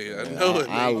 Hey, I know it,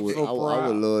 man. I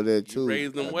would love that too. You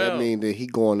raised them well. That means that he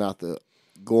going after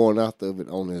it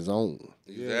on his own.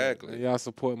 Exactly. Yeah, y'all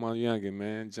support my youngin',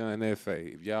 man, John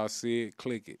F.A. If y'all see it,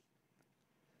 click it.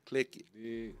 Click it.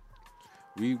 Yeah.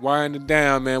 We winding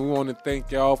down, man. We want to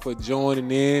thank y'all for joining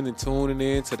in and tuning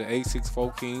in to the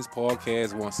 864 Kings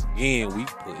podcast. Once again, we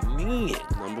putting in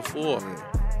number 4.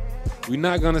 We're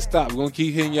not gonna stop. We're gonna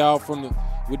keep hitting y'all from the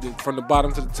from the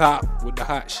bottom to the top with the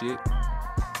hot shit. You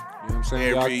know what I'm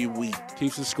saying? Every week.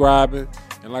 Keep subscribing.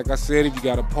 And like I said, if you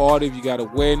got a party, if you got a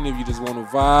wedding, if you just want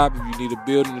to vibe, if you need a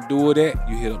building to do it at,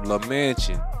 you hit up La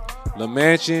Mansion. La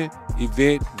Mansion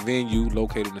event venue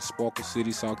located in Spartanburg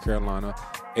City, South Carolina,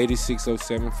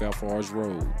 8607 Fal Forest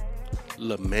Road.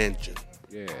 La Mansion.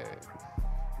 Yeah.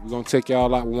 We're going to take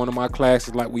y'all out with one of my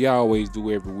classes like we always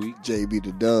do every week. JB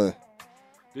the Done.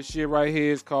 This shit right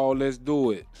here is called Let's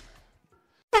Do It.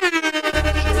 You're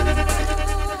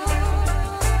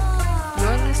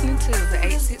listening to the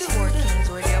 864 Kings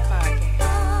Radio Podcast.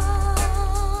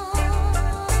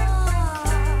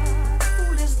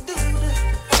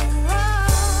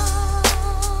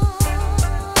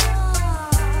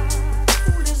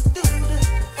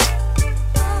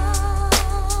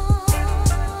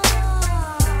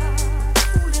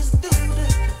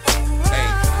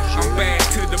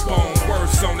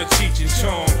 On the Cheech and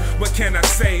Chong. What can I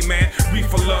say, man?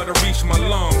 Reefer love to reach my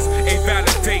lungs. Ain't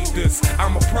validate this.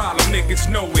 I'm a problem, niggas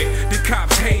know it. The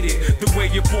cops hate it. The way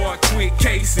your boy quit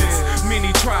cases.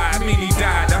 Many tried, many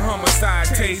died. The homicide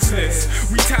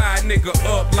tasteless. Retired nigga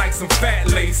up like some fat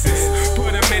laces.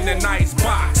 Put him in a nice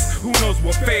box. Who knows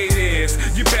what fate is?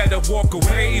 You better walk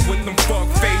away with them fuck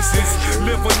faces.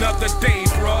 Live another day,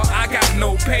 bruh. I got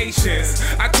no patience.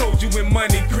 I told you when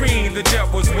money green, the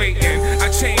devil's waiting. I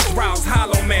changed routes,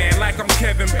 hollow man, like I'm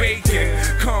Kevin Bacon.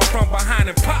 Come from behind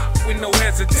and pop with no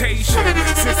hesitation.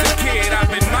 Since a kid,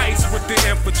 I've been nice with the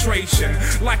infiltration.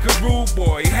 Like a rude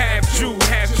boy, half Jew,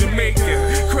 half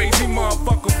Jamaican. Crazy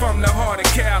motherfucker from the heart of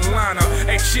Carolina.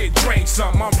 Hey shit, drink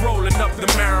some, I'm rolling up the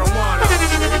marijuana.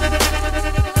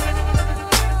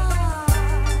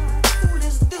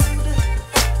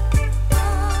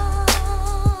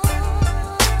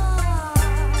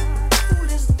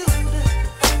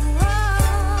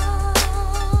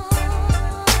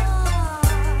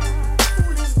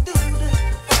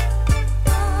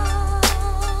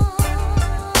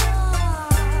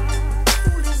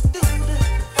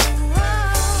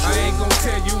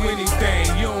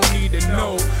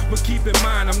 But keep in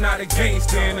mind, I'm not a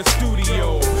gangster in the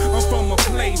studio. I'm from a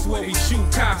place where we shoot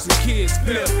cops and kids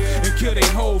flip and kill their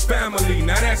whole family.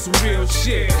 Now that's some real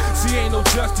shit. See, ain't no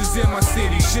justice in my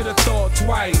city. Should've thought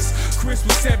twice. Chris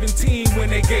was 17 when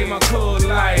they gave my code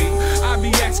life. I be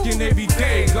asking every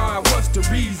day, God, what's the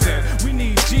reason? We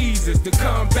need Jesus to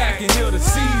come back and heal the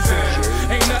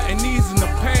season. Ain't nothing easing the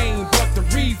pain but the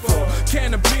reefer.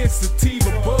 Cannabis,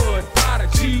 sativa, bud, pot of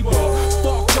Chiba.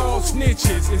 Fuck all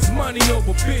snitches, it's money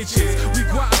over bitches. We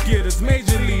guap getters,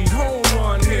 major league home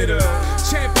run hitter.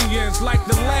 Champions like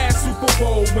the last Super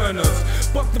Bowl winners.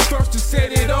 But the first to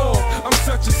set it off, I'm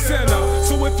such a sinner.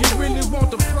 So if you really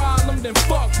want the problem, then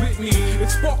fuck with me.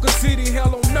 It's Spartanburg City,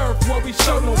 hell on earth, where we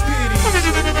show no pity.